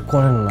একটা কিছু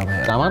করেন না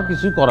ভাই। আমার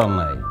কিছুই করার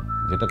নাই,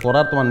 যেটা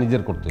করার তোমার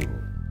নিজের করতে হইব।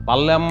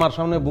 পারলে আম্মার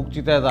সামনে বুক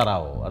চিতায়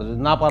দাঁড়াও, আর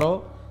যদি না পারো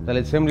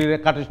তাহলে সেমরিরে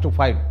কাটিস টু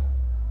 5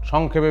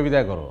 সংক্ষেপে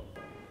বিদায় করো।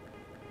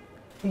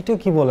 এটা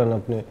কি বলেন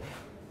আপনি?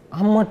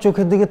 আম্মার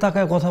চোখের দিকে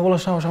তাকায় কথা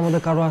বলার সাহস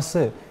আমাদের কারো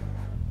আছে?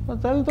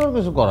 তাহলে তো আর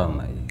কিছু করার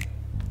নাই।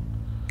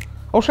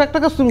 অবশ্য একটা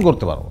কাজ তুমি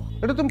করতে পারো,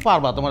 এটা তুমি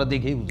পারবা, তোমার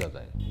দেখেই বোঝা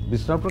যায়।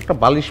 বিছানার উপর একটা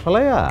বালিশ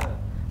ফেলাইয়া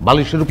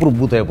বালিশের উপর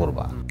বুতায়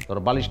পড়বা, তোর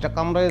বালিশটা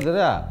কামড়াই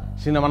ধরে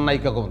সিনেমার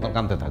নায়িকা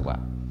কাঁদতে থাকবা,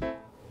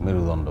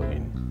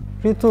 মেরুদণ্ডহীন।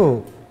 ঋতু,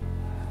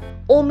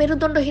 ও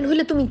মেরুদণ্ডহীন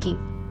হইলে তুমি কি?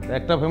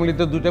 একটা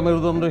ফ্যামিলিতে দুইটা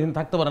মেরুদণ্ডহীন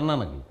থাকতে পারে না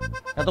নাকি?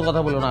 এত কথা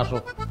বলো না, আসো।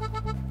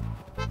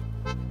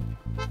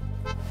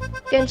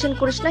 টেনশন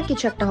করিস না,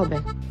 কিছু একটা হবে।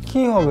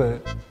 কি হবে?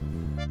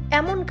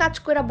 এমন কাজ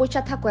কইরা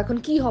বইসা থাকো, এখন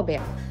কি হবে?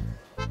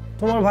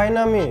 তোমার ভাই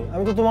না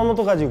আমি তো তোমার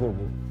মতো কাজই করব।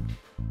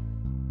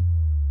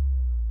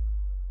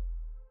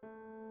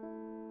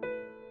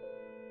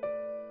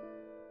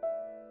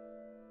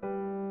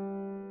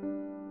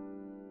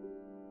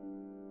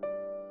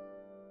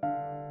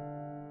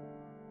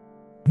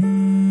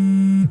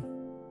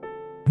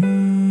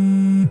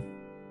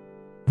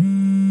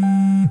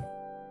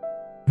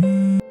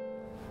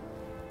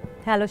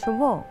 হ্যালো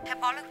শুভ। হ্যাঁ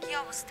বলো, কি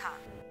অবস্থা?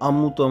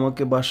 আম্মু তো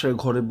আমাকে বাসায়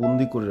ঘরে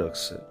বন্দি করে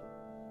রাখছে,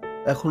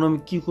 এখন আমি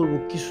কি করব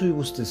কিছুই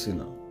বুঝতেছি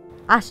না।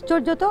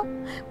 আশ্চর্য তো,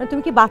 মানে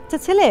তুমি কি বাচ্চা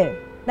ছেলে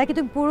নাকি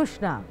তুমি পুরুষ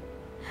না?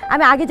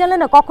 আমি আগে জানলে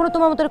না কখনো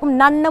তোমার মতো এরকম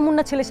নান্না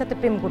মুন্না ছেলের সাথে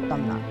প্রেম করতাম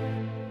না।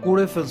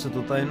 করে ফেলছে তো,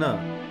 তাই না?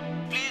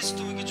 প্লিজ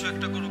তুমি কিছু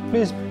একটা করো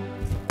প্লিজ।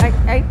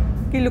 এই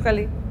কি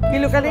লুকালি?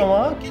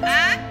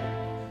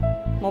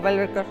 মোবাইল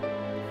বের কর,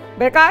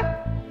 বের কর।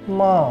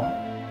 মা,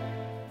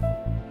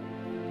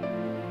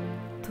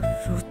 তোর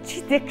রুচি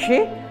দেখে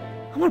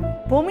আমার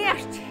বমি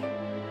আসছে।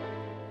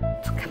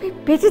 তোকে আমি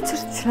পেটে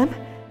চড়ছিলাম,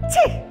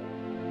 ছি,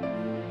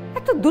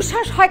 এত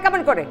দুঃসাহস হয়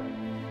কেমন করে?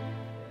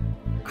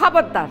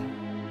 খবরদার,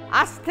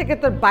 আজ থেকে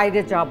তোর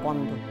বাইরে যাওয়া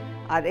বন্ধ,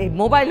 আর এই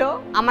মোবাইলও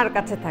আমার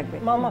কাছে থাকবে।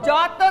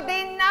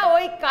 যতদিন না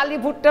ওই কালী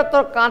ভুট্টা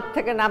তোর কাঁধ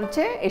থেকে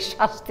নামছে, এই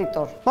শাস্তি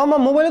তোর। মামা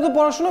মোবাইলে তো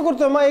পড়াশোনা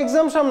করতে হয়, মা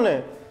এক্সাম সামনে।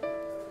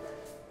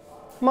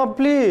 মা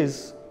প্লিজ।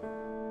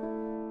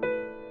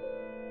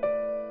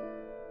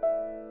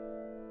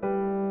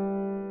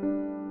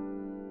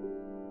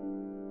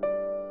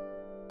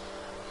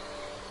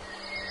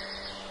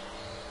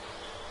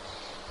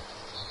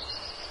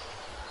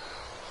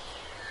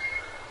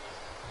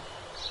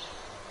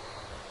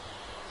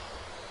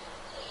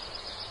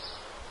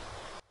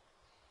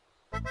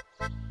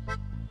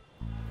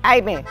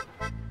 এই মেয়ে,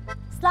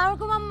 আসসালামু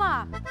আলাইকুম আম্মা।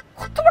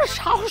 কত বড়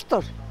সাহস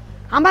তোর,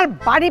 আমার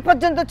বাড়ি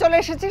পর্যন্ত চলে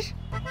এসেছিস?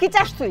 কি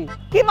চাস তুই?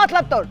 কি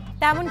মতলব তোর?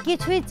 তেমন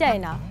কিছুই চাই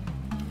না,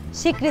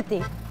 স্বীকৃতি,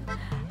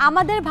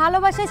 আমাদের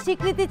ভালোবাসার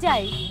স্বীকৃতি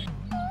চাই।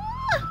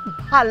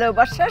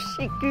 ভালোবাসার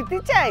স্বীকৃতি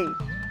চাই?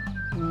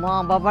 মা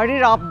বাবারই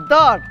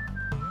আবদার।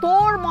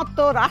 তোর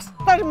মতো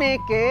রাস্তার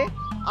মেয়েকে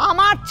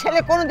আমার ছেলে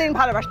কোনোদিন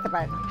ভালোবাসতে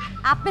পারে না।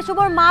 আপনি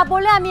শুভর মা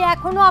বলে আমি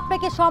এখনো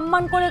আপনাকে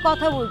সম্মান করে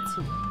কথা বলছি।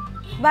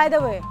 বাই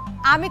দ্য ওয়ে,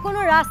 আমি কোনো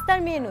রাস্তার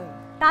মেয়ে নই।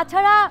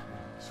 তাছাড়া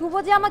শুভ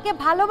যে আমাকে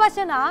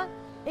ভালোবাসে না,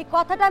 এই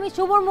কথাটা আমি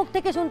শুভর মুখ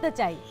থেকে শুনতে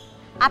চাই।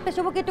 আপনি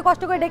শুভকে একটু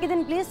কষ্ট করে ডেকে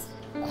দিন প্লিজ।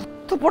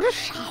 কত বড়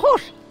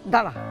সাহস!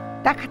 দাঁড়া,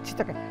 দেখাচ্ছি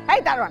তোকে।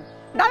 এই দাঁড়ান,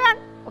 দাঁড়ান,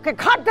 ওকে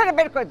ঘাট ধরে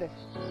বের করে দে।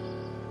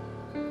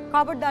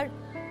 খবরদার,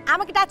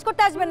 আমাকে টাচ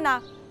করতে আসবেন না।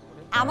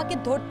 আমাকে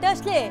ধরতে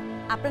আসলে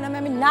আপনার নামে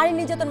আমি নারী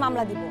নির্যাতন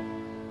মামলা দিব।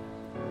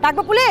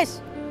 ডাকবো পুলিশ?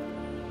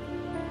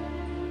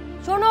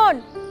 শুনুন,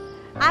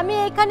 আমি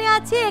এখানে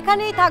আছি,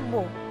 এখানেই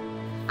থাকবো।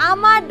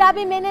 আমার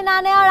দাবি মেনে না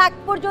নেওয়ার আগ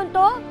পর্যন্ত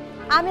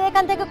আমি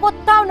এখান থেকে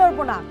কোথাও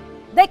নড়বো না।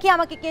 দেখি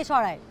আমাকে কে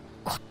সরায়।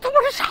 কত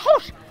বড়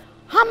সাহস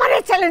আমারে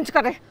চ্যালেঞ্জ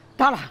করে!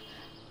 দাঁড়া,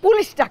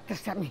 পুলিশ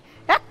ডাকতেছি আমি,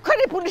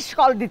 এক্ষুনি পুলিশ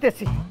কল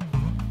দিতেছি।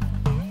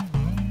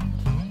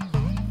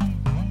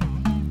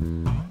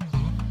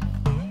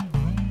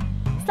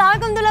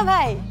 সালাম দুলা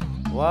ভাই।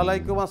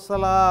 ওয়ালাইকুম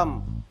আসসালাম।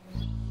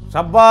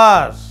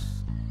 সাব্বাস।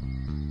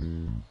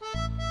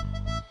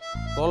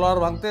 তলোয়ার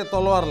ভাঙতে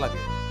তলোয়ার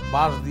লাগে,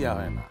 বাঁশ দিয়া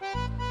হয় না।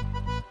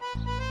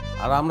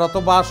 আর আমরা তো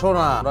বাঁশও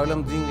না,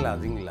 রইলাম জিংলা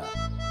জিংলা।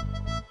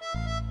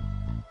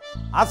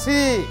 আছি,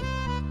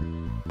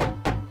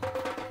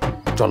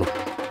 চলো।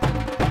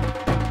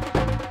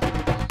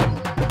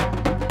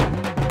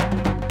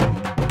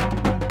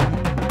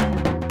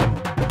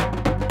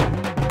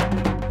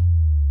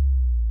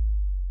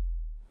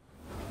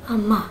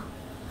 আম্মা,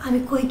 আমি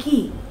কই কি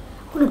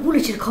কোনো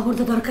পুলিশের খবর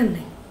তো দরকার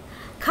নেই।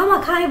 খামা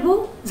খাইবো,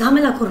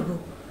 ঝামেলা করব,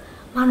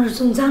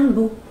 মানুষজন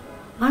জানবো,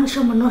 মান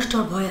সম্মান নষ্ট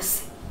হওয়ার ভয়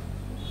আছে।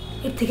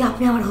 এর থেকে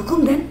আপনি আমার হুকুম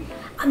দেন,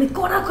 আমি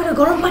কড়া করে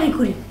গরম পানি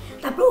করি,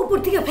 তারপর উপর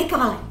থেকে ফেঁকা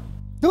ফেলাই।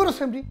 তোর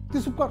সেমরি,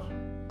 তুই চুপ কর।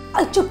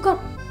 আর চুপ কর,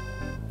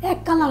 এক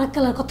কালার এক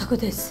কালার কথা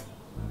কইতে আসছে।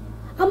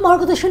 আমার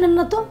কথা শুনেন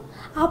না তো,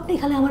 আপনি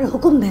খালি আমার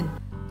হুকুম দেন।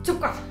 চুপ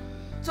কর,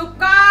 চুপ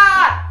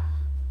কর,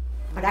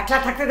 আর একলা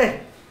থাকতে দে।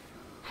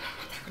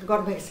 এখন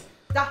গরম হয়ে গেছে,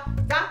 যা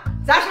যা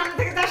যা, সামনে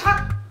থেকে যা, সব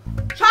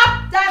সব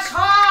যা,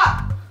 সব।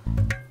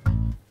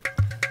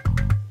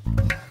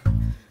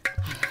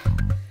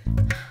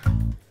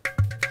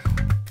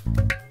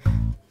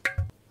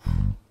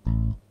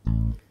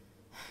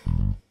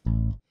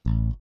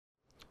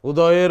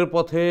 উদয়ের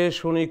পথে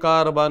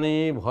শুনিকার বাণী,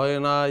 ভয়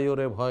নাই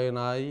ওরে ভয়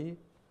নাই,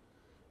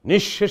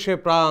 নিঃশেষে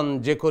প্রাণ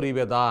যে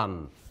করিবে দান,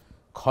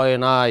 ক্ষয়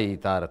নাই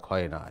তার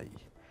ক্ষয় নাই।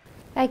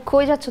 এই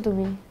কই যাচ্ছ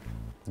তুমি?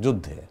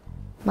 যুদ্ধে।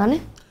 মানে?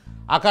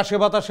 আকাশে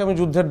বাতাসে আমি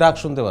যুদ্ধের ডাক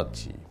শুনতে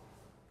পাচ্ছি।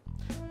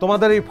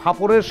 তোমাদের এই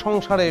ফাপড়ের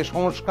সংসারে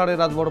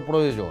সংস্কারের আজ বড়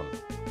প্রয়োজন।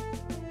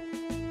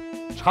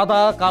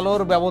 সাদা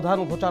কালোর ব্যবধান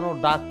ঘোচানোর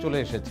ডাক চলে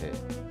এসেছে,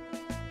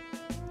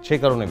 সেই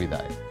কারণে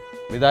বিদায়।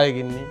 বিদায়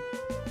গিন্নি,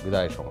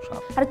 বিদায়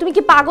সংসার। আরে তুমি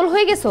কি পাগল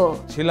হয়ে গেছো?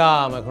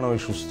 ছিলাম, এখন আমি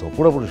সুস্থ,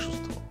 পুরোপুরি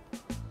সুস্থ।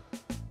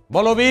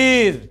 বলো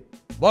বীর,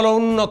 বলো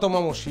উন্নত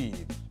মম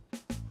শির,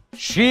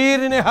 শির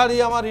নেহারি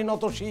আমারই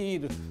নত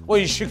শির,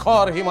 ওই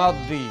শিখর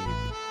হিমাদ্রির।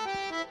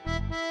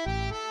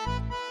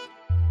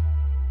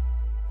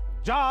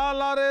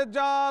 জ্বালা রে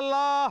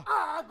জ্বালা,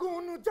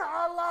 আগুন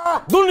জ্বালা,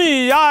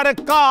 দুনিয়ার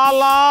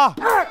কালা,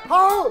 এক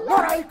হও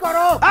লড়াই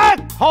করো, এক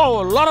হও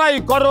লড়াই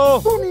করো,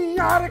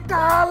 দুনিয়ার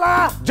কালা,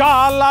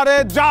 জ্বালা রে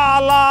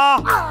জ্বালা,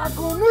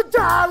 আগুন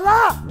জ্বালা,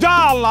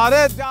 জ্বালা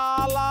রে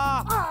জ্বালা,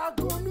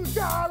 আগুন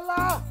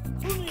জ্বালা।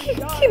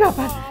 কি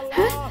ব্যাপার?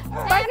 হ্যাঁ,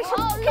 বাইরে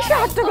সব কিসে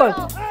হট্টগোল?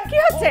 কি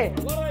হচ্ছে?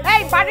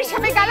 এই বাড়ির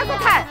সামনে গেল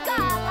কোথায়?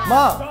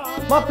 মা,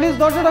 মা প্লিজ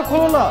দরজাটা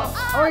খোলো না,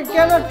 আমাকে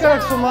কেন আটকে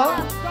রাখছো মা?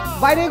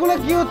 বাইরে এগুলো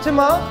কি হচ্ছে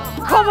মা?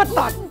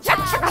 খবরদার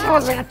চারটা কথা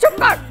বলবে না, চুপ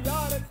কর।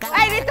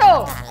 এই ঋতু,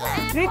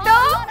 ঋতু,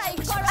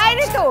 এই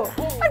ঋতু,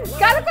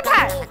 গেল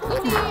কোথায়?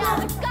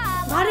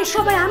 বাড়ির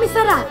সবাই আমি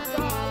ছাড়া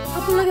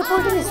আপনার লগে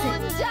পল্টে দিছে।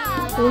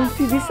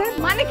 বলছি দিছে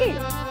মানে কি?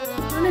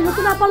 মানে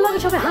নতুন আপার লগে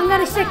সবাই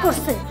হাঙ্গার স্ট্রাইক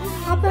করছে,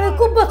 আপনারা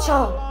খুব বচ্চা।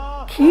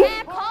 কি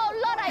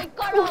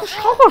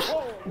সাহস?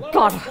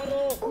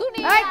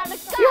 এই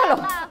কি হলো?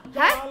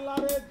 হ্যাঁ,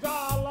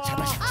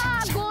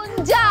 আগুন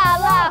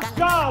জ্বালা,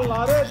 জ্বালা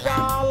রে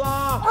জ্বালা,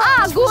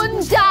 আগুন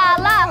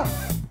জ্বালা।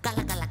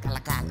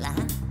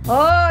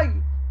 ওই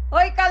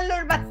ওই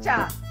কাল্লুর বাচ্চা,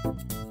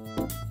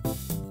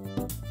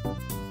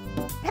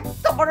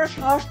 এত বড়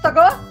সাহস তো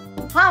গো!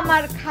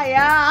 আমার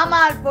খায়া,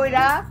 আমার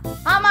পয়রা,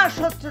 আমার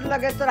শত্রুর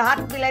লগে তোর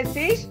হাত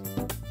মিলাইছিস?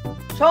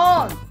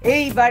 শোন,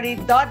 এই বাড়ির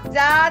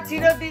দরজা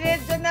চিরদিনের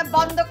জন্য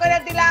বন্ধ করে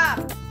দিলাম।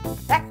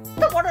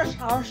 এত বড়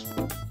সাহস!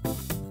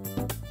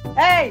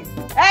 এই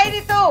এই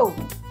ঋতু,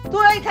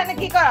 তুই এইখানে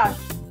কি করস?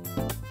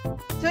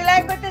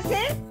 চুলাই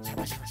করতেছিস?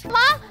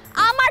 মা,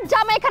 আমার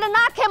জামা এখানে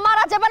না খেয়ে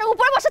মারা যাবে না,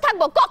 উপরে বসে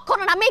থাকবো?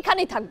 কখনো না, আমি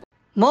এখানেই থাকবো।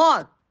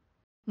 মদ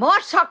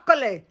মদ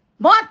সকলে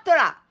মদ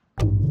তোরা।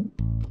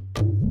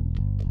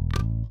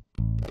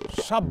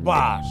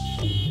 সাব্বাস,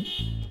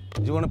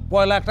 জীবনে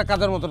পয়লা একটা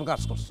কাজের মতন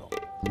কাজ করছো।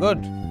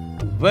 Good,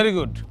 very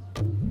good.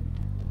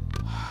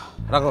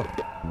 রাখো,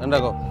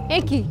 রাখো। এ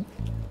কি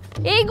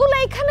এইগুলো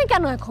এখানে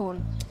কেন এখন?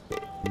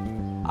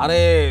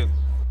 আরে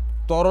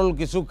তরল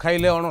কিছু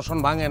খাইলে অনশন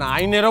ভাঙে না,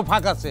 আইনেরও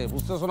ফাঁক আছে,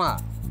 বুঝতেছো না?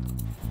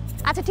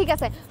 আচ্ছা ঠিক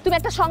আছে, তুমি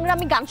একটা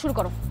সংগ্রামী গান শুরু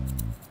করো।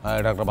 হ্যাঁ,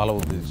 এটা একটা ভালো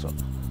বুদ্ধি দিচ্ছ।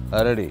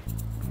 রেডি?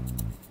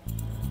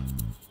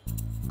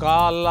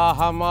 কালা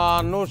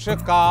মানুষ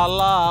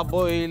কালা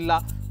বইলা,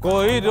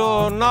 কইরো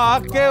না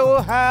কেউ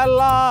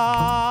হেলা,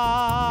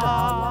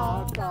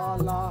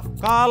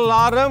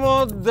 কালার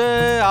মধ্যে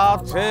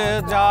আছে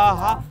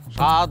যাহা,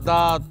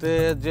 সাদাতে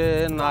যে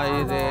নাই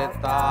রে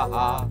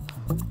তাহা,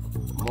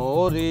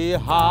 মরি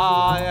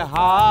হায়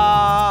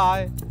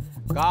হায়,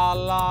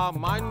 কালা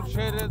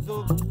মানুষের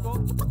দুঃখ।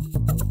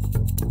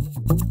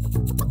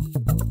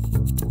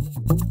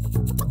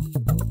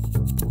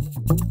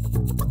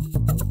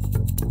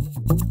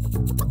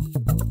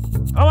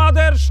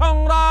 আমাদের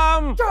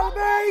সংগ্রাম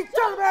চলবেই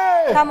চলবে।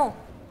 থামো।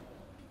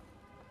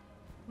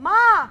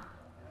 মা,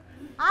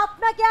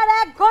 আপনাকে আর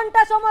 1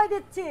 ঘন্টা সময়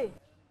দিচ্ছি।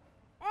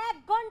 1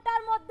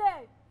 ঘন্টার মধ্যে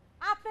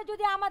আপনি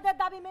যদি আমাদের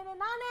দাবি মেনে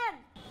না নেন,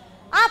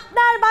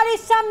 আপনার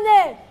বাড়ির সামনে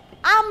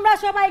আমরা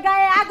সবাই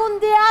গায়ে আগুন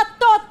দিয়ে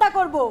আত্মহত্যা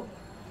করব।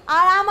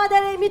 আর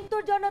আমাদের এই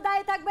মৃত্যুর জন্য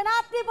দায়ী থাকবেন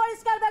আপনি,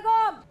 পরিষ্কার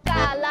বেগম।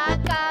 কালা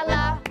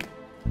কালা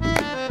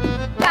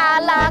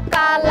কালা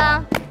কালা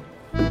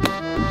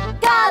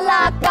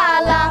কালা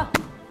কালা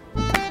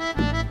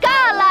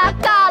কালা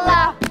কালা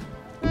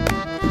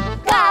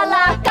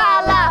কালা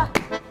কালা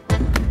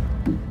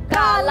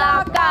কালা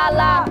কালা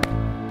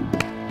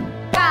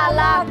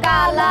কালা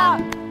কালা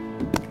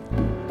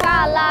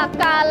কালা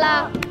কালা।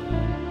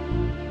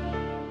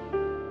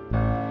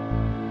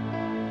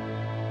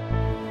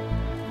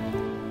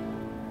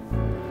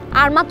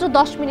 আর মাত্র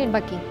 10 মিনিট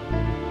বাকি।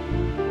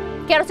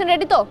 কেরোসিন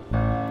রেডি তো?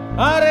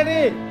 হ্যাঁ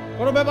রেডি,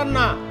 কোনো ব্যাপার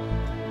না।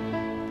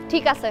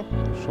 ঠিক আছে।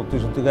 সত্যি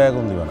সত্যি গায়ে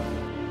আগুন দিবা না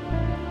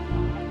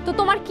তো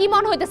তোমার কি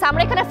মন হইতেছে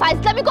আমরা এখানে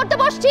ফাইজলামি করতে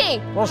বসছি?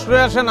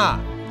 প্রশ্নই আসে না।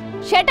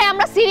 সেটাই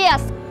আমরা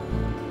সিরিয়াস।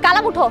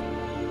 কালাম উঠো।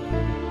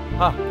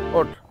 হ্যাঁ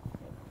ওঠ।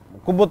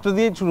 কুব্বত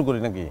দিয়ে শুরু করি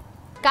নাকি?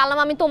 কালাম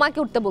আমি তোমাকে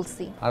উঠতে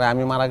বলছি। আরে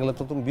আমি মারা গেলে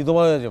তো তুমি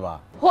বিধবা হয়ে যাবা।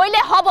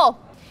 হইলে হব।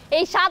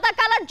 এই সাদা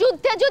কালার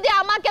যুদ্ধে যদি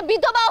আমাকে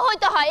বিধবা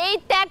হইতে হয়, এই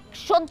ত্যাগ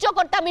সহ্য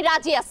করতে আমি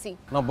রাজি আছি।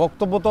 না,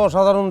 বক্তব্য তো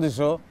অসাধারণ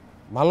দিছো,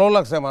 ভালো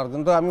লাগছে আমার,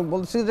 কিন্তু আমি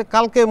বলছি যে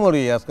কালকে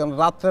মরি, আজকে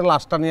রাত্রে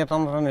লাশটা নিয়ে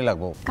টানাটানি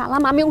লাগবো।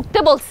 কালাম আমি উঠতে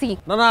বলছি।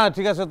 না না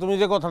ঠিক আছে, তুমি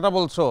যে কথাটা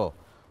বলছো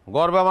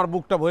গর্বে আমার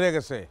বুকটা ভরে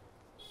গেছে।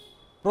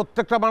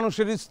 প্রত্যেকটা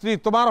মানুষের স্ত্রী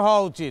তোমার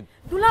হওয়া উচিত।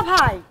 দুলা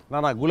ভাই না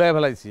না, গুলাই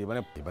ফেলাইছি, মানে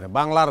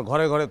বাংলার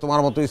ঘরে ঘরে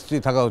তোমার মতো স্ত্রী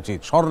থাকা উচিত,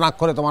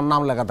 স্বর্ণাক্ষরে তোমার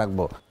নাম লেখা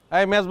থাকবো।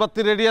 এই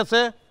মেজবাতি রেডি আছে?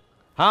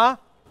 হ্যাঁ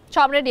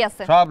সব রেডি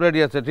আছে, সব রেডি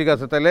আছে, ঠিক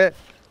আছে। তাহলে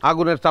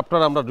আগুনের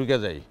চাপটার আমরা ঢুকে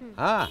যাই।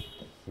 হ্যাঁ,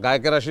 গায়ে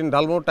কেরাসিন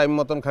ঢালবো, টাইম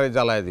মতন খালি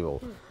জ্বালাই দিব।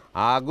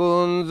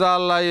 আগুন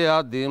জ্বালাইয়া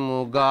দিমু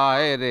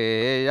গায়ে রে,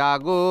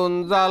 আগুন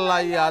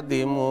জ্বালাইয়া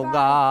দিমু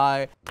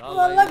গায়ে,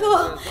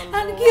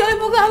 কি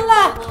হইব গো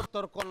আল্লাহ?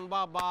 তোর কোন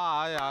বাবা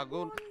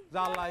আগুন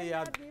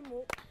জ্বালাইয়া দিমু।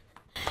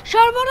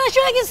 সর্বনাশ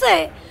হয়ে গেছে,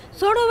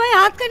 ছোট ভাই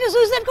হাত কেটে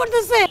সুইসাইড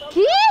করতেছে।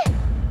 কি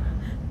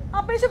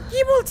আপনি এসব কি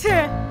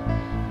বলছেন?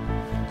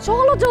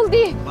 চলো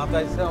জলদি।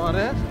 বাতাইছে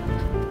আমারে।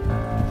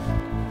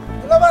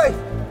 দুলাভাই,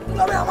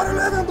 দুলাভাই আমার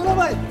লয়ে যান,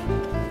 দুলাভাই,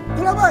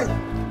 দুলাভাই।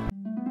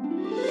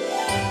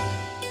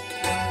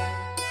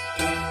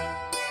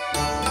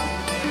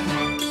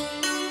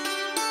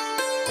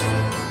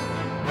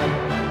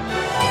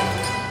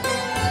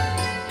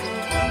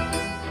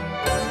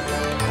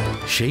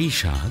 সেই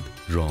স্বাদ,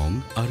 রং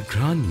আর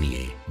ঘ্রাণ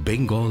নিয়ে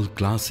বেঙ্গল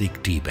ক্লাসিক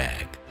টি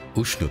ব্যাগ,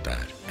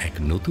 উষ্ণতার এক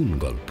নতুন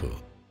গল্প।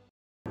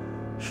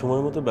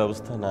 সময় মতো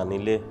ব্যবস্থা না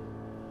নিলে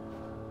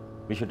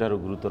বিষয়টা আরও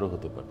গুরুতর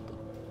হতে পারত।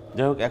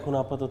 যাই হোক, এখন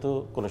আপাতত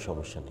কোনো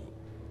সমস্যা নেই,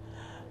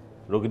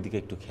 রোগীর দিকে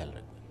একটু খেয়াল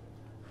রাখবেন।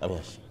 আমি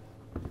আসি।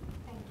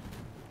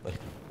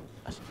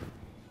 আসি।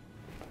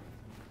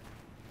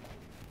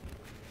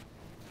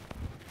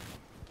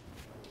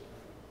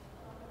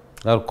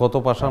 আর কত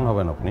পাষাণ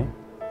হবেন আপনি?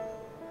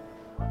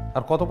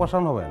 আর কত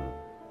পাষাণ হবেন?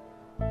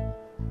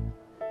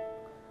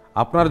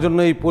 আপনার জন্য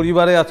এই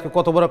পরিবারে আজকে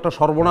কত বড় একটা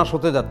সর্বনাশ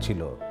হতে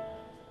যাচ্ছিল,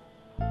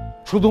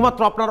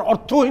 শুধুমাত্র আপনার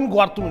অর্থহীন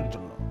গোয়ার্তুমির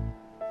জন্য।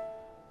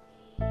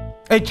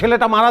 এই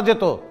ছেলেটা মারা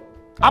যেত,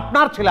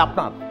 আপনার ছেলে,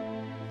 আপনার,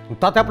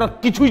 তাতে আপনার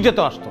কিছুই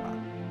যেতে আসতো না,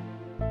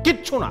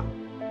 কিচ্ছু না।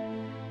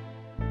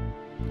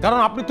 কারণ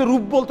আপনি তো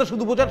রূপ বলতে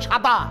শুধু বোঝেন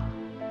সাদা,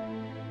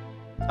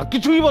 আর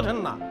কিছুই বোঝেন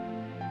না।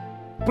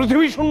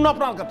 পৃথিবী শূন্য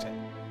আপনার কাছে।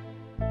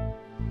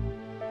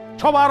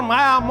 সবার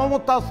মায়া,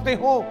 মমতা,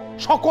 স্নেহ,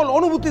 সকল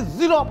অনুভূতি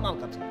জিরো আপনার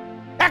কাছে।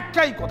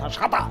 একটাই কথা,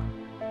 সাদা।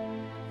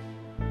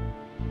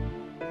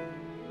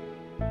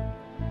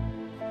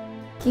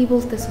 কি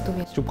বলতেছো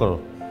তুমি? চুপ করো,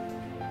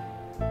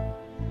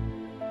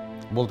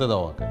 বলতে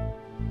দাও ওকে।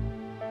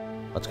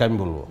 আজকে আমি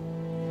বলবো।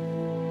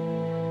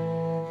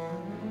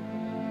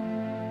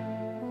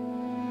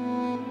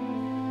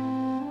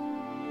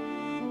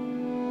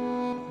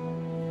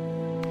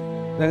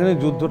 দেখেন, এই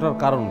যুদ্ধটার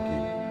কারণ কি?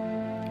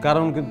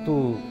 কারণ কিন্তু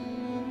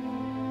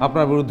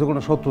আপনার বিরুদ্ধে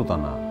কোনো শত্রুতা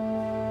না,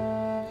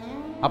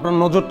 আপনার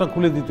নজরটা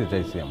খুলে দিতে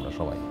চাইছি আমরা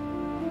সবাই,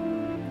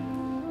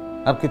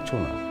 আর কিচ্ছু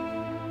না।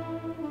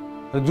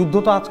 যুদ্ধ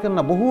তো আজকের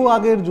না, বহু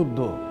আগের যুদ্ধ,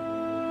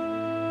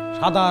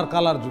 সাদা আর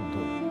কালার যুদ্ধ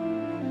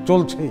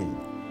চলছেই।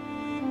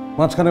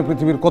 মাঝখানে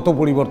পৃথিবীর কত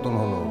পরিবর্তন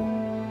হলো,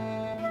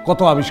 কত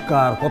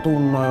আবিষ্কার, কত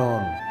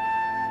উন্নয়ন,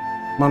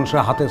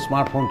 মানুষের হাতে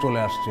স্মার্টফোন চলে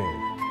আসছে,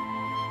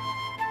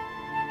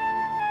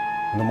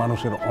 কিন্তু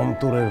মানুষের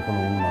অন্তরের কোনো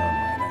উন্নয়ন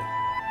হয় নাই।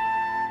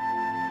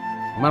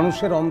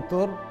 মানুষের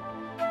অন্তর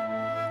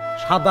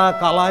সাদা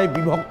কালায়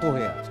বিভক্ত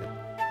হয়ে আছে,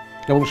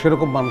 এবং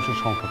সেরকম মানুষের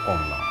সংখ্যা কম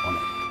না,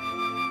 অনেক।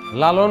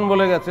 লালন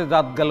বলে গেছে,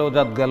 জাত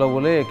গেল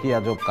বলে কি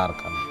আজব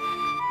কারখানা,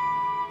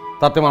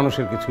 তাতে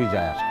মানুষের কিছুই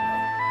যায় আসে না।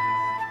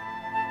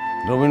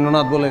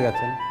 রবীন্দ্রনাথ বলে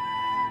গেছেন,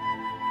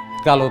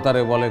 কালো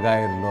তারে বলে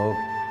গায়ের লোক,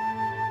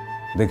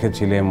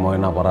 দেখেছিলে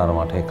ময়নাপাড়ার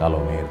মাঠে কালো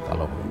মেয়ের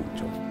কালো মেয়ের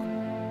চোখ।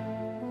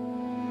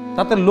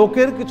 তাতে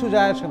লোকের কিছু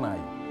যায় আসে নাই,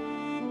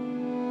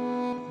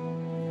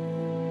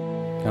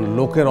 কারণ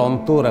লোকের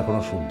অন্তর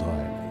এখনো শুদ্ধ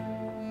হয়নি।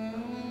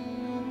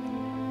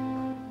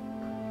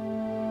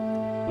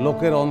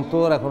 লোকের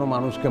অন্তর এখনো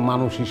মানুষকে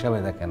মানুষ হিসাবে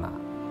দেখে না,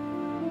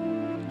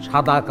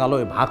 সাদা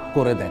কালোয় ভাগ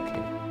করে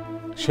দেখে।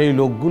 সেই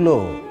লোকগুলো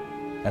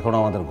এখন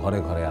আমাদের ঘরে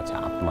ঘরে আছে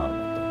আপনার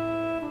মতো,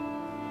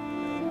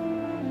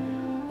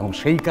 এবং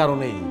সেই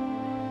কারণেই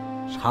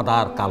সাদা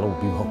আর কালো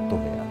বিভক্ত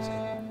হয়ে আছে,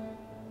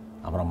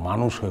 আমরা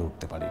মানুষ হয়ে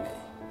উঠতে পারি না।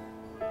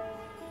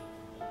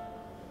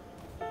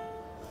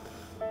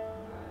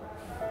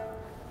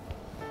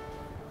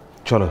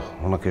 চলো,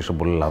 ওনাকে এসব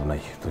বলে লাভ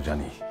নাই, তো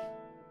জানি।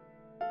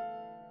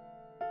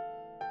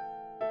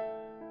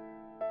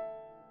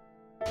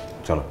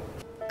 চলো।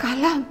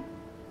 কালাম,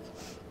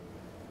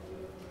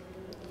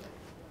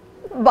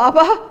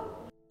 বাবা,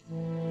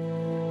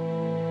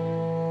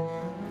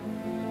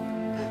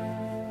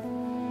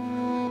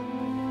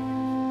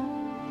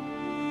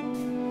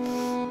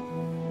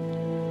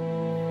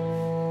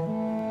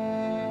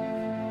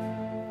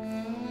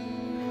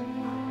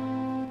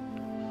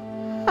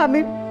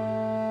 আমি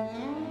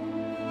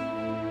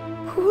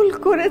ভুল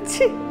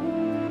করেছি।